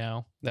B-Wing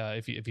now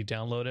if you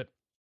download it.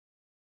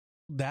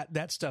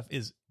 That stuff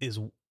is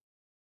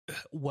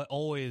what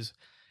always,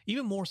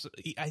 even more so,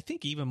 I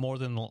think even more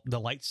than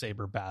the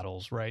lightsaber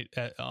battles, right?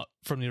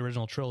 From the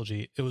original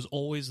trilogy, it was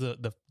always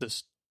the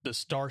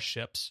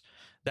starships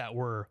that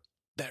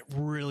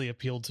really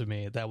appealed to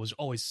me. That was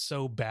always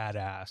so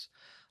badass.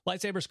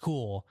 Lightsaber's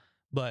cool,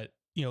 but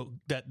you know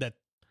that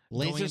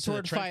laser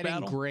sword fighting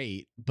battle,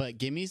 great, but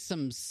give me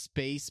some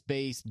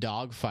space-based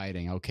dog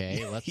fighting,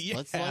 okay?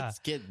 Let's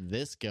get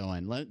this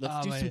going.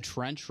 Let's do some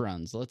trench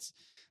runs. Let's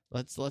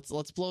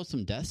blow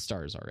some Death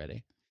Stars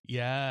already.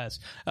 Yes.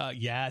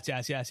 Yes.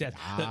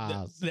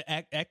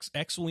 The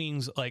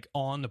X-Wings, like,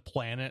 on the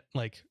planet,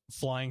 like,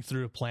 flying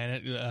through a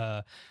planet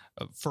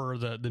for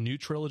the new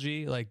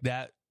trilogy, like,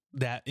 that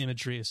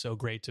imagery is so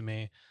great to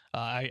me.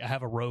 I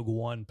have a Rogue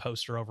One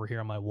poster over here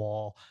on my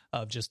wall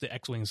of just the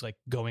X-Wings, like,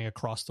 going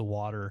across the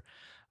water.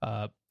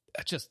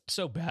 Just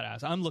so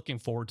badass. I'm looking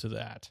forward to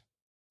that.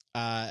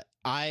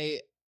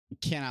 I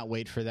cannot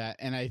wait for that.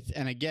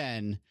 And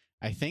again,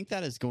 I think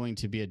that is going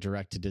to be a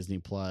direct to Disney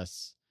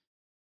Plus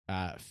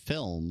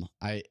film.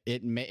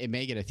 It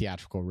may get a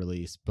theatrical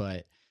release,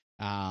 but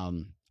I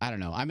don't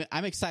know.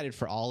 I'm excited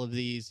for all of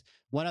these.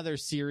 One other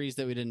series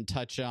that we didn't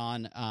touch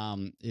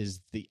on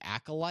is The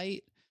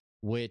Acolyte,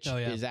 which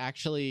is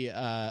actually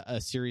a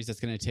series that's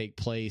going to take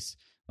place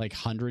like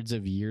hundreds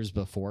of years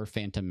before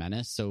Phantom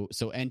Menace.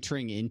 So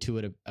entering into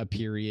it a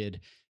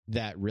period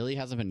that really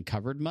hasn't been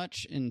covered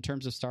much in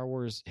terms of Star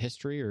Wars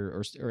history,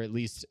 or at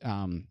least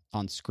on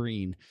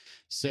screen.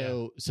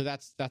 So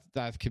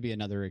that could be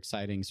another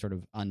exciting sort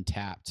of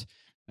untapped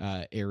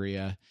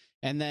area.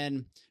 And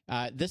then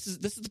this is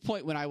the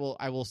point when I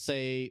will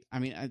say, I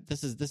mean,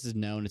 this is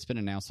known, it's been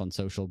announced on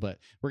social, but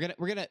we're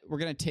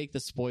gonna take the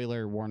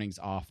spoiler warnings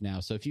off now.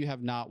 So if you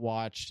have not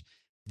watched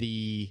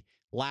the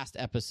last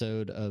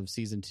episode of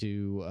season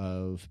 2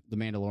 of The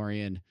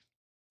Mandalorian,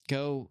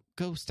 go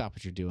stop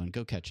what you're doing,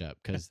 go catch up,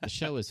 because the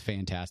show is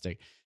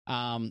fantastic.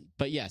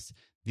 But yes,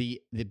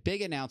 the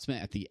big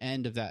announcement at the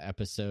end of that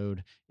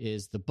episode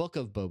is the Book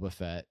of Boba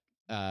Fett,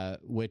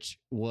 which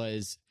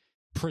was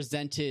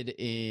presented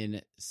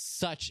in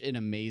such an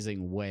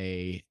amazing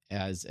way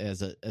as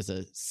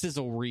a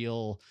sizzle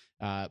reel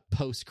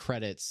post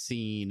credits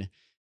scene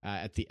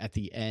at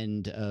the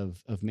end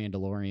of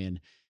Mandalorian.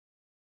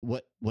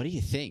 What do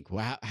you think?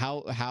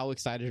 How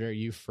excited are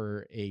you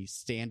for a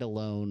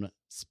standalone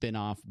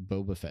spin-off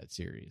Boba Fett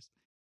series?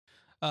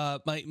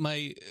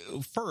 My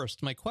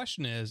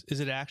question is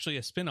it actually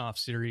a spin-off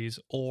series,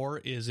 or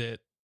is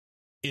it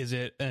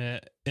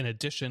an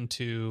addition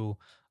to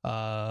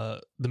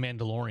The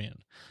Mandalorian?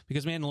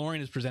 Because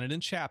Mandalorian is presented in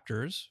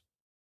chapters,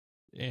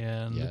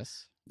 and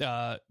yes,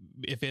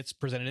 if it's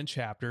presented in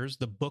chapters,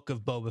 the Book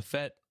of Boba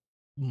Fett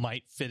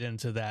might fit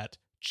into that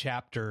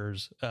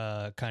chapters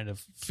kind of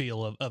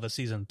feel of a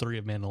season 3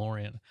 of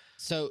Mandalorian.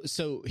 So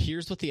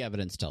here's what the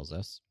evidence tells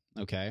us.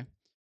 Okay,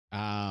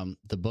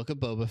 the Book of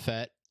Boba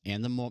Fett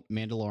and the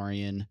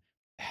Mandalorian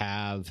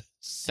have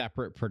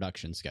separate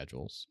production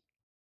schedules.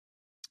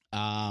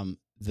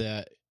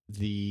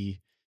 The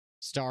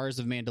stars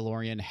of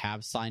Mandalorian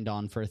have signed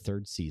on for a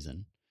 3rd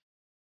season.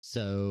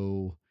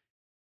 So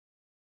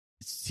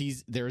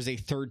there is a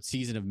 3rd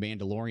season of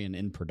Mandalorian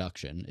in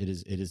production. It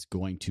is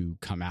going to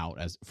come out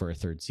for a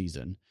 3rd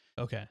season.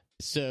 Okay.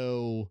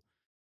 So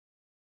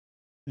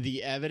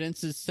the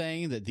evidence is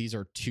saying that these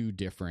are 2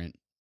 different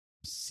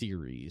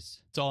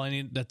series. That's all I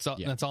need. That's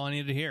all I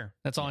needed to hear.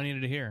 That's all I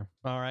needed to hear.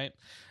 All right.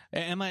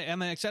 Am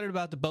I excited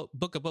about the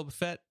Book of Boba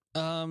Fett?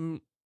 No,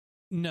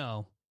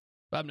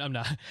 I'm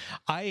not.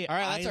 All right,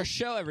 that's our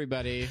show,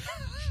 everybody.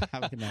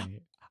 Have a good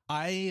night.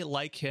 I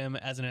like him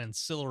as an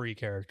ancillary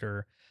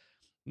character,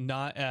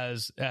 not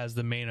as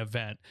the main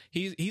event.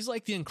 He's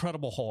like the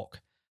Incredible Hulk.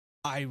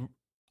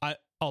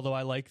 Although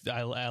I like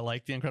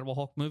the Incredible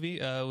Hulk movie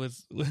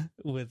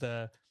with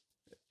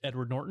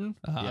Edward Norton.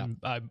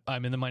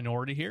 I'm in the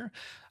minority here.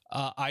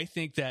 I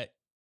think that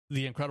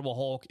the Incredible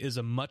Hulk is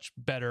a much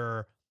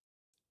better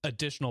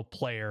additional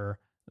player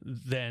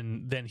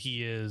than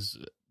he is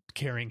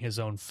carrying his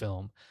own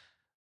film.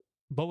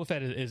 Boba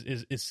Fett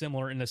is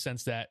similar in the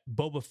sense that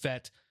Boba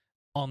Fett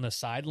on the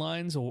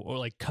sidelines or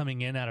like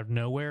coming in out of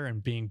nowhere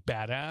and being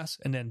badass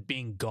and then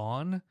being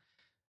gone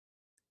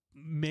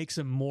makes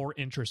him more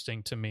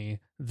interesting to me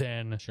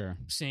than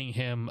seeing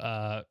him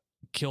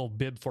kill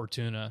Bib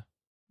Fortuna.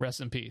 Rest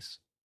in peace.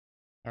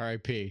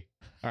 R.I.P.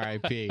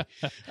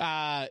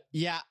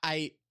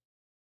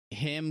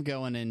 Him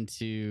going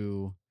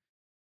into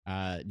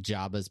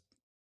Jabba's,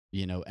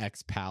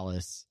 ex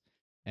palace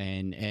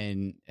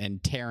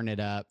and tearing it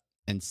up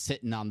and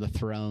sitting on the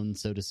throne,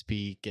 so to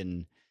speak,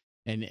 and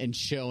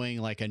showing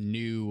like the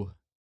new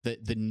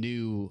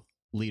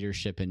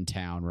leadership in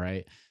town,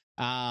 right?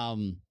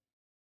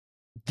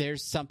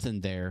 There's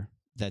something there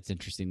that's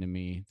interesting to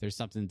me. There's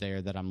something there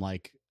that I'm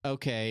like,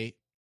 okay,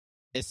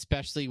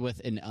 especially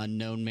with an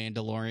unknown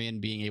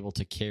Mandalorian being able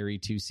to carry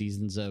 2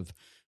 seasons of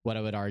what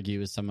I would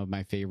argue is some of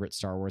my favorite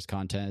Star Wars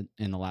content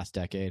in the last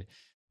decade.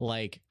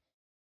 Like,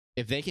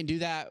 if they can do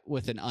that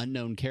with an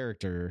unknown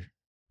character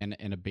and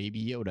a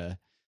baby Yoda,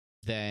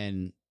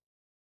 then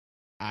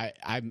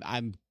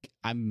I'm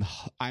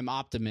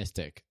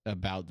optimistic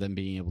about them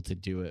being able to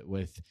do it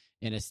with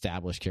an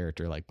established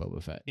character like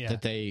Boba Fett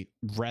that they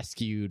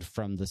rescued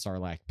from the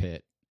Sarlacc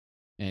pit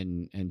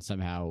and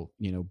somehow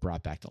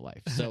brought back to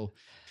life. So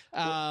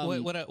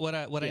what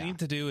I need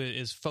to do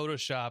is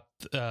Photoshop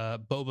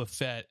Boba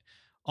Fett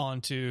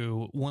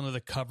onto one of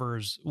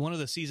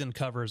the season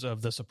covers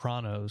of The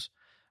Sopranos,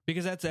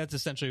 because that's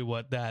essentially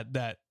what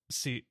that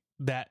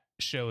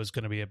show is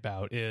going to be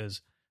about,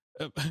 is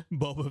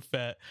Boba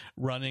Fett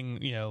running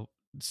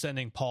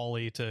sending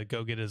Paulie to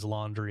go get his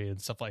laundry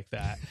and stuff like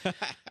that.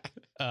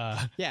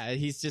 Yeah,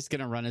 he's just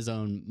gonna run his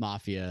own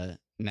mafia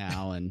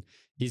now, and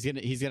he's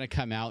gonna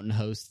come out and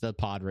host the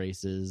pod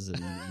races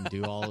and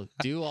do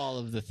all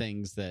of the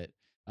things that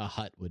a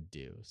Hutt would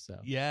do. So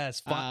yes,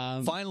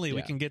 finally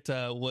we can get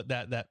to what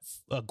that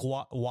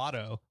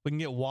Watto. We can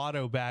get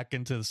Watto back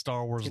into the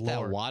Star Wars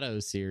lore. That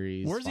Watto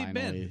series. Where's finally,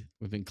 he been?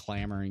 We've been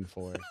clamoring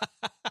for.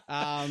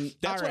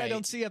 That's what I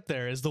don't see up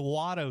there is the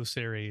Watto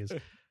series.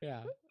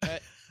 Yeah.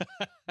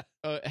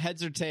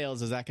 Heads or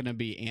tails? Is that going to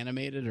be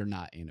animated or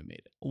not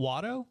animated?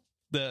 Watto,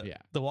 the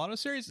Watto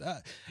series.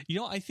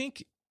 I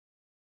think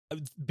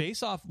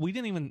based off, we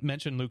didn't even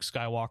mention Luke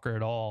Skywalker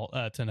at all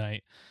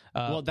tonight.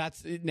 Well,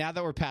 that's now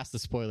that we're past the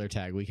spoiler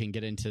tag, we can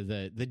get into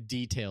the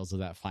details of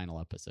that final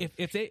episode.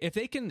 If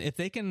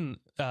they can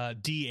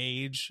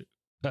de-age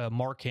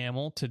Mark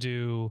Hamill to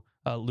do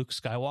Luke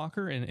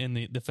Skywalker in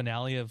the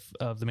finale of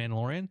The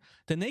Mandalorian,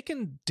 then they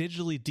can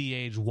digitally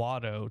de-age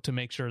Watto to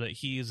make sure that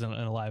he's in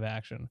a live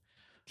action.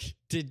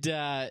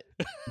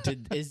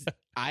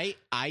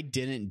 I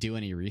didn't do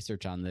any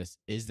research on this.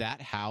 Is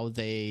that how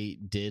they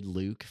did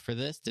Luke for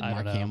this? Did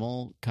Mark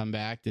Hamill come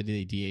back? Did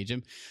they de-age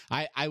him?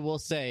 I will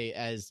say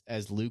as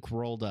Luke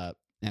rolled up,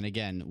 and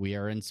again, we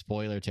are in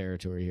spoiler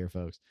territory here,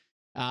 folks.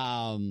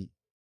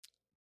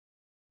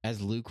 As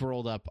Luke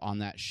rolled up on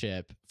that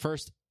ship,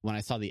 first when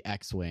I saw the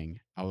X-Wing,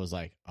 I was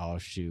like, oh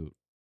shoot,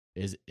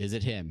 is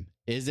it him?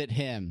 Is it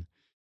him?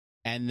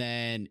 And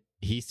then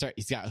he's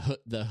got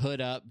the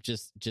hood up,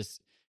 just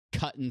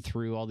cutting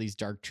through all these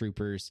dark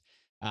troopers.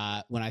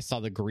 When I saw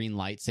the green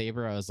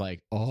lightsaber, I was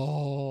like,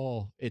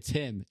 oh, it's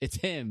him.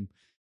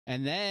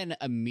 And then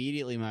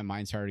immediately my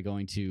mind started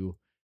going to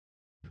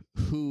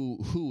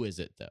who is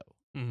it though?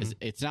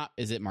 Mm-hmm.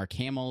 Is it Mark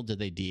Hamill? Did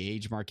they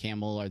de-age Mark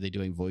Hamill? Are they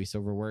doing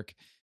voiceover work?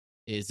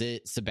 Is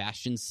it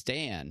Sebastian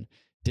Stan?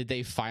 Did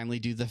they finally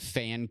do the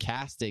fan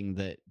casting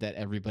that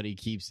everybody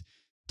keeps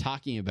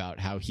talking about,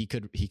 how he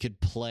could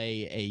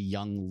play a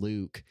young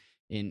Luke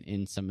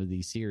in some of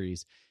these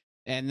series?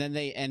 And then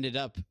they ended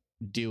up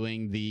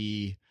doing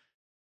the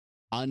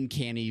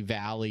Uncanny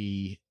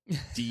Valley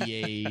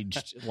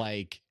de-aged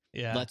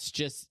let's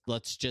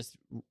just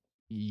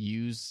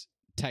use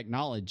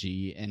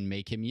technology and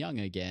make him young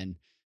again.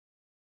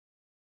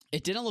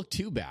 It didn't look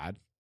too bad.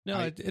 No,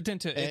 it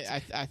didn't.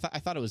 I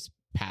thought it was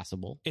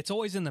passable. It's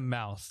always in the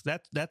mouth.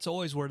 That's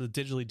always where the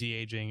digitally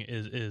de-aging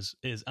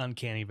is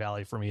Uncanny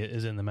Valley for me,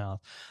 is in the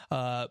mouth.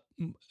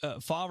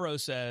 Favreau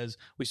says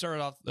we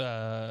started off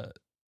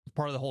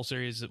part of the whole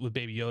series with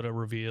Baby Yoda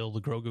reveal, the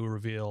Grogu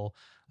reveal.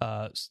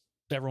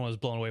 Everyone was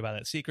blown away by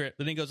that secret.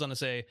 Then he goes on to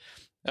say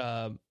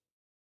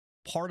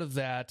part of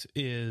that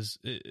is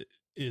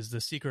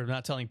the secret of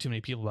not telling too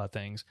many people about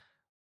things.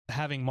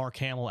 Having Mark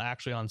Hamill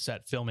actually on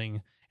set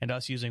filming, and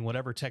us using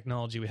whatever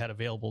technology we had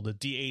available to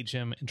de-age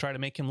him and try to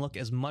make him look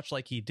as much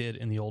like he did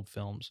in the old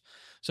films.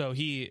 So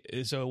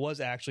it was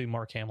actually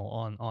Mark Hamill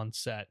on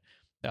set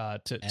to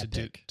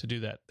do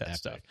that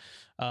stuff.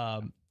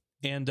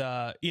 In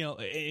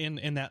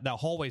that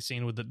hallway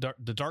scene with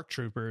the dark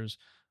troopers,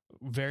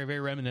 very, very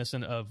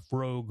reminiscent of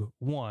Rogue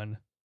One,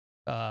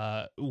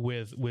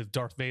 with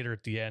Darth Vader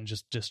at the end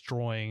just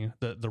destroying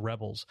the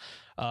rebels.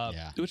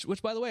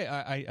 Which by the way,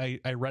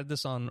 I read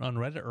this on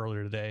Reddit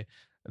earlier today.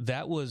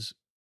 That was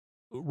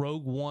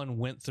Rogue One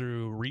went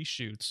through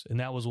reshoots, and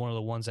that was one of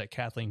the ones that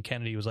Kathleen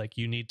Kennedy was like,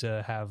 you need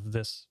to have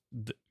this,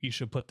 you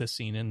should put this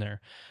scene in there.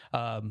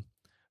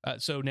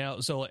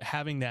 So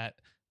having that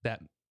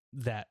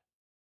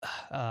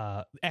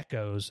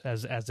echoes,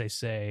 as they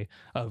say,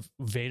 of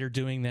Vader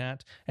doing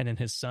that, and then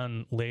his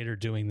son later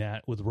doing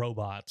that with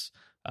robots,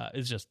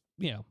 is just,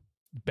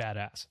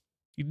 badass.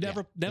 You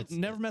never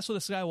mess with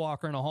a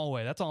Skywalker in a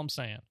hallway. That's all I'm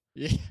saying.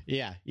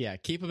 Yeah.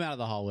 Keep him out of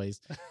the hallways.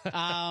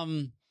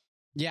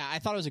 Yeah, I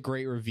thought it was a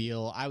great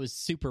reveal. I was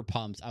super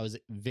pumped. I was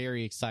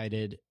very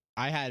excited.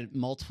 I had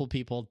multiple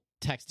people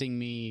texting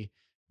me,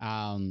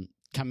 coming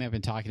up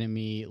and talking to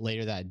me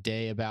later that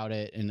day about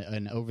it,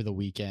 and over the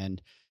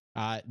weekend.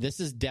 This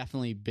has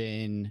definitely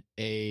been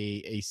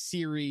a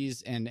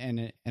series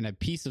and a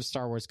piece of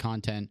Star Wars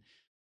content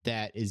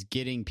that is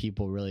getting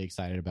people really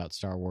excited about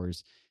Star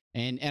Wars.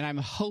 And I'm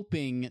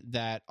hoping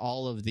that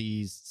all of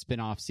these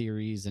spin-off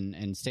series and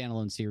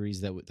standalone series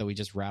that we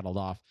just rattled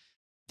off,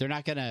 they're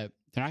not gonna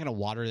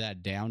water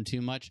that down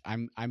too much.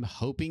 I'm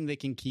hoping they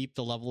can keep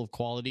the level of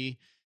quality.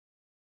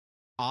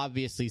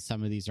 Obviously,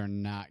 some of these are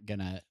not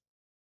gonna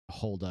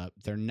hold up.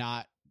 They're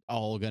not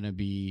all gonna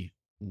be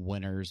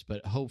winners,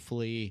 but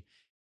hopefully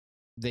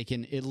they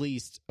can at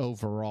least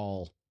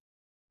overall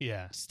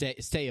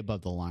stay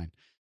above the line.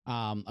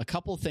 A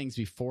couple of things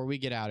before we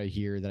get out of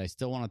here that I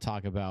still want to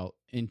talk about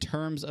in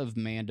terms of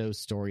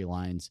Mando's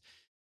storylines.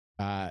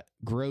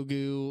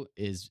 Grogu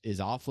is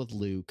off with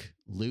Luke.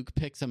 Luke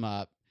picks him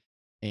up,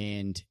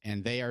 and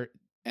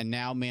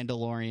now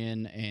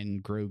Mandalorian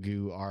and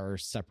Grogu are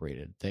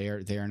separated. They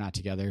are not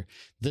together.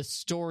 The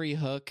story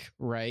hook,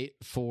 right,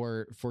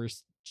 for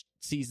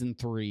season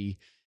 3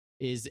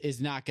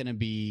 is not going to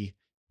be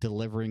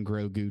delivering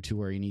Grogu to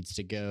where he needs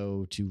to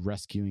go, to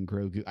rescuing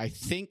Grogu. I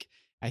think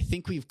I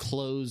think we've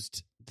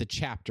closed the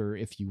chapter,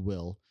 if you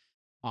will,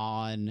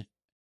 on,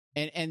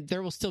 and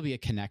there will still be a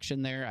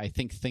connection there. I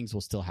think things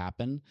will still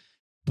happen,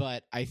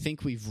 but I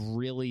think we've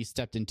really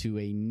stepped into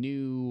a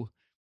new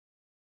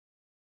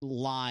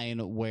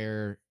line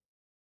where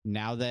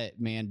now that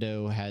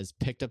Mando has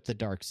picked up the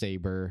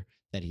Darksaber,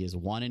 that he has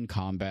won in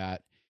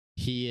combat,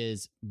 he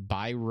is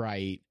by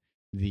right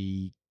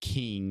the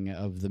king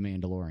of the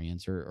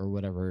Mandalorians, or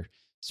whatever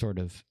sort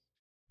of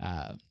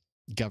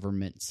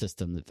government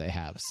system that they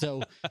have.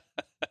 So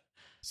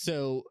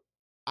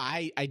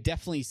I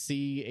definitely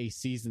see a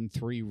season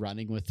 3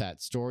 running with that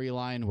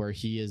storyline where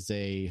he is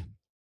a,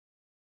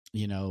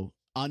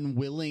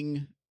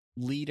 unwilling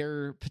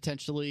leader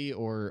potentially,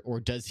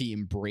 or does he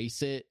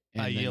embrace it?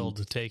 I yield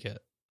to take it.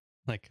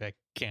 Like I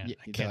can't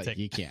take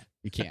you can't.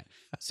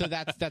 So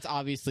that's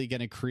obviously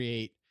going to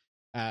create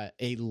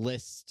a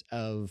list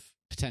of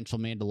potential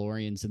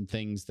Mandalorians and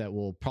things that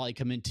will probably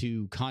come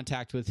into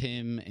contact with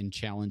him and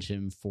challenge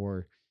him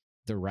for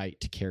the right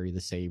to carry the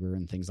saber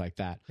and things like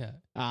that. Yeah.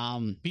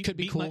 Could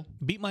be cool.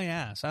 Beat my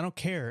ass. I don't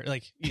care.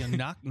 Like,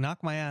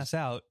 knock my ass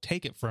out.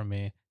 Take it from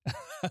me.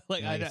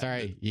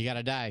 Sorry, you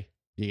gotta die.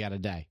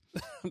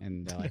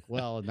 And they're like,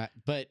 well,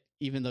 but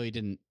even though he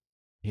didn't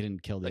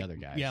kill the other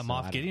guy. Yeah, so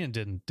Moff Gideon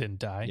didn't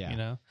die.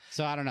 Yeah.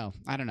 So I don't know.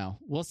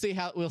 We'll see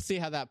how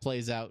that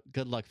plays out.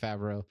 Good luck,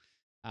 Favreau,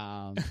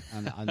 on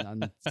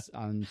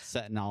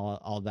setting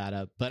all that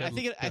up. But I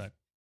think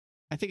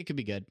it could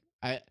be good.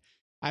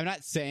 I'm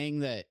not saying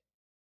that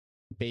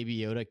Baby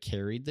Yoda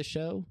carried the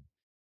show,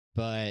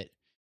 but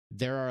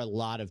there are a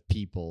lot of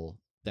people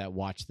that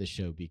watch the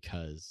show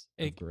because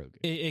of Grogu.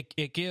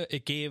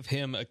 It gave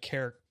him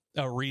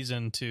a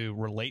reason to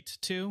relate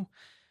to,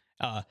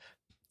 and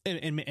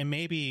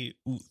maybe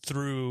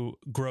through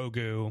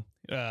Grogu,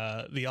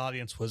 the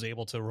audience was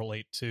able to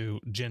relate to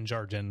Din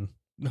Djarin,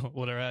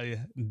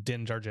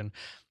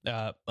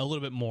 a little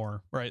bit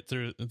more, right,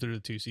 through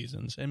the 2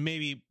 seasons, and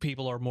maybe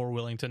people are more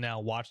willing to now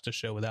watch the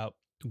show without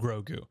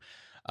Grogu.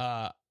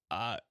 I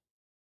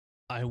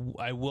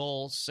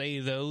will say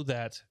though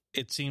that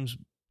it seems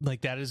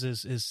like that is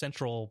his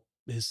central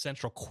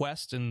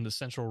quest and the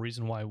central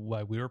reason why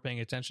we were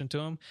paying attention to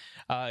him,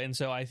 and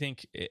so I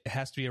think it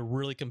has to be a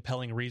really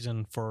compelling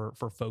reason for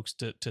folks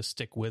to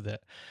stick with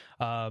it.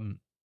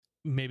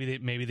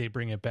 Maybe they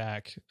bring it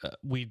back.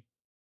 Maybe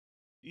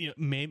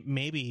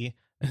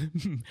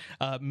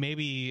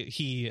maybe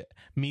he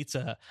meets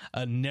a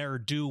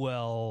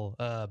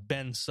ne'er-do-well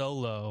Ben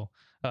Solo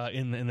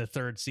in the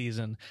 3rd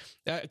season,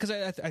 because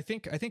I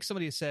think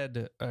somebody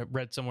said,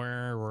 read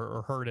somewhere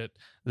or heard it,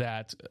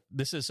 that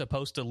this is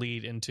supposed to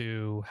lead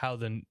into how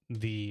the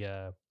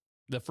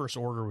First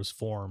Order was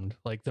formed.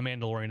 Like the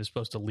Mandalorian is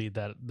supposed to lead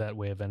that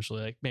way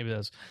eventually. Like maybe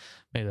that's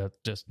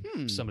just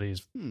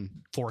somebody's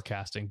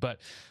forecasting,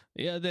 but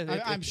yeah,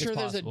 I'm sure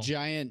there's a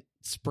giant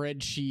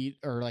spreadsheet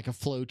or like a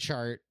flow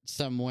chart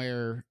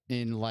somewhere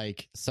in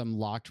like some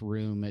locked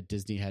room at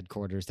Disney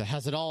headquarters that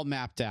has it all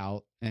mapped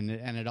out, and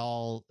it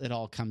all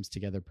comes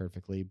together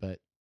perfectly. But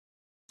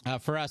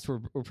for us, we're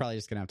probably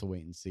just gonna have to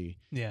wait and see.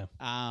 Yeah.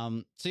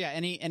 So yeah,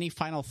 any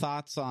final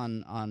thoughts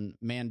on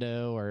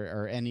Mando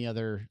or any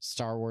other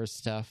Star Wars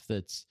stuff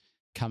that's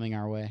coming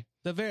our way?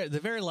 The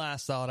very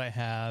last thought I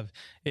have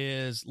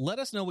is, let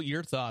us know what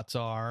your thoughts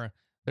are.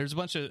 There's a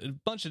bunch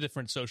of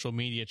different social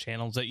media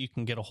channels that you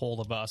can get a hold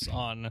of us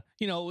on.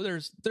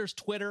 There's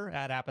Twitter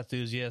at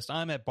Apathusiast.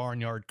 I'm at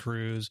Barnyard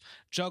Cruise.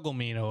 Juggle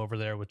Mino over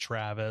there with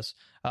Travis.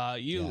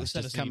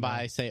 Just come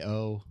by, say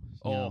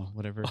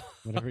whatever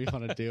you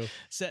want to do.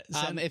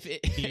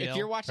 If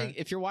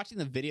you're watching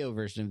the video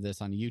version of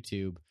this on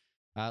YouTube,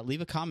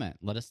 leave a comment.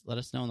 Let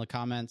us know in the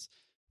comments.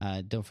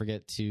 Don't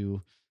forget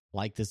to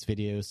like this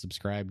video,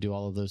 subscribe, do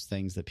all of those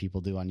things that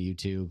people do on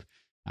YouTube.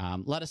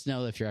 Let us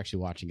know if you're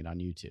actually watching it on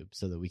YouTube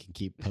so that we can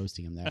keep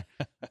posting them there.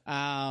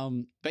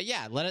 But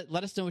yeah,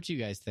 let us know what you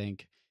guys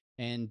think.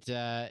 And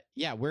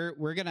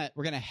we're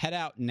gonna head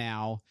out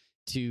now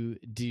to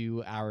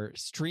do our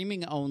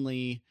streaming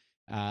only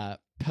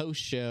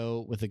post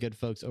show with the good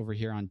folks over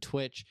here on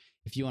Twitch.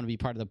 If you want to be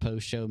part of the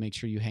post show, make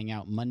sure you hang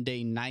out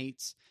Monday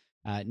nights,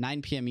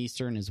 9 p.m.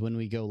 Eastern is when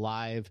we go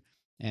live.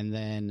 And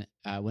then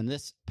when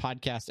this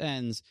podcast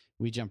ends,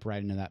 we jump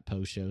right into that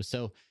post show.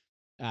 So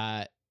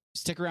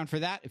stick around for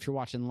that if you're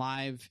watching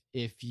live.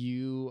 If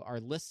you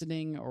are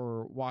listening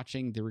or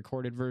watching the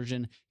recorded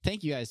version,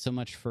 thank you guys so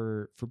much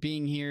for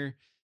being here.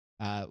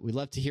 We'd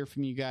love to hear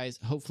from you guys.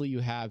 Hopefully you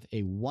have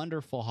a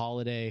wonderful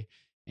holiday,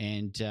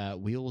 and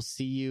we will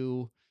see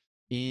you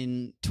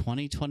in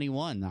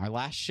 2021, our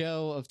last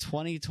show of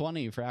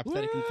 2020 for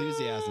Apathetic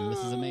Enthusiasm.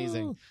 This is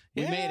amazing.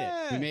 We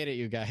made it,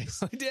 you guys.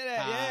 We did it.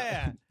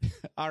 Yeah.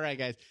 All right,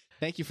 guys.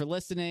 Thank you for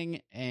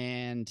listening.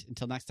 And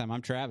until next time,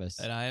 I'm Travis.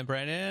 And I am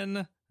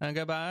Brandon. And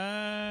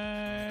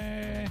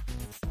goodbye.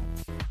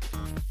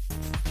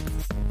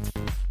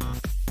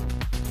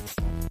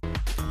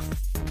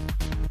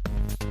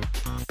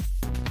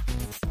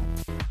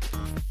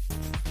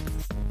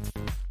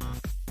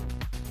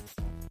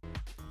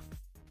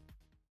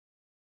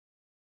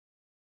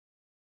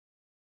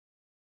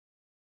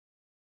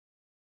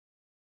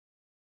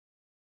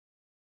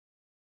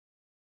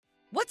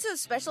 What's so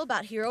special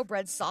about Hero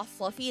Bread's soft,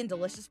 fluffy, and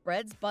delicious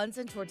breads, buns,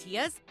 and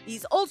tortillas?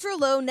 These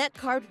ultra-low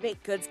net-carb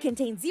baked goods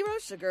contain zero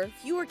sugar,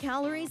 fewer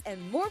calories,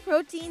 and more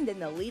protein than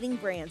the leading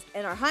brands,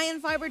 and are high in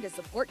fiber to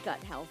support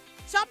gut health.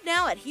 Shop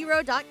now at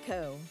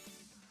Hero.co.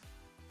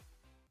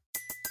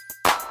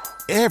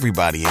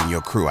 Everybody in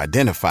your crew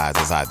identifies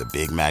as either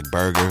Big Mac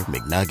Burger,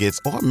 McNuggets,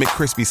 or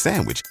McCrispy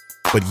Sandwich.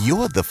 But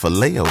you're the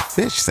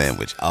Filet-O-Fish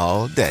Sandwich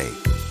all day.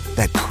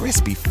 That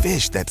crispy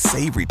fish, that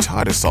savory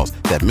tartar sauce,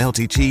 that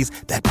melty cheese,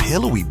 that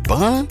pillowy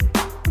bun.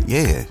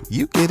 Yeah,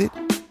 you get it.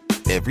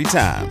 Every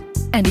time.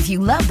 And if you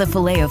love the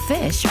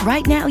Filet-O-Fish,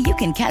 right now you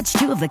can catch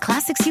two of the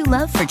classics you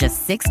love for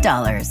just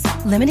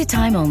 $6. Limited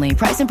time only.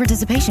 Price and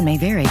participation may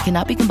vary.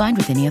 Cannot be combined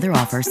with any other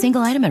offer.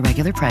 Single item at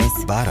regular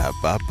price.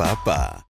 Ba-da-ba-ba-ba.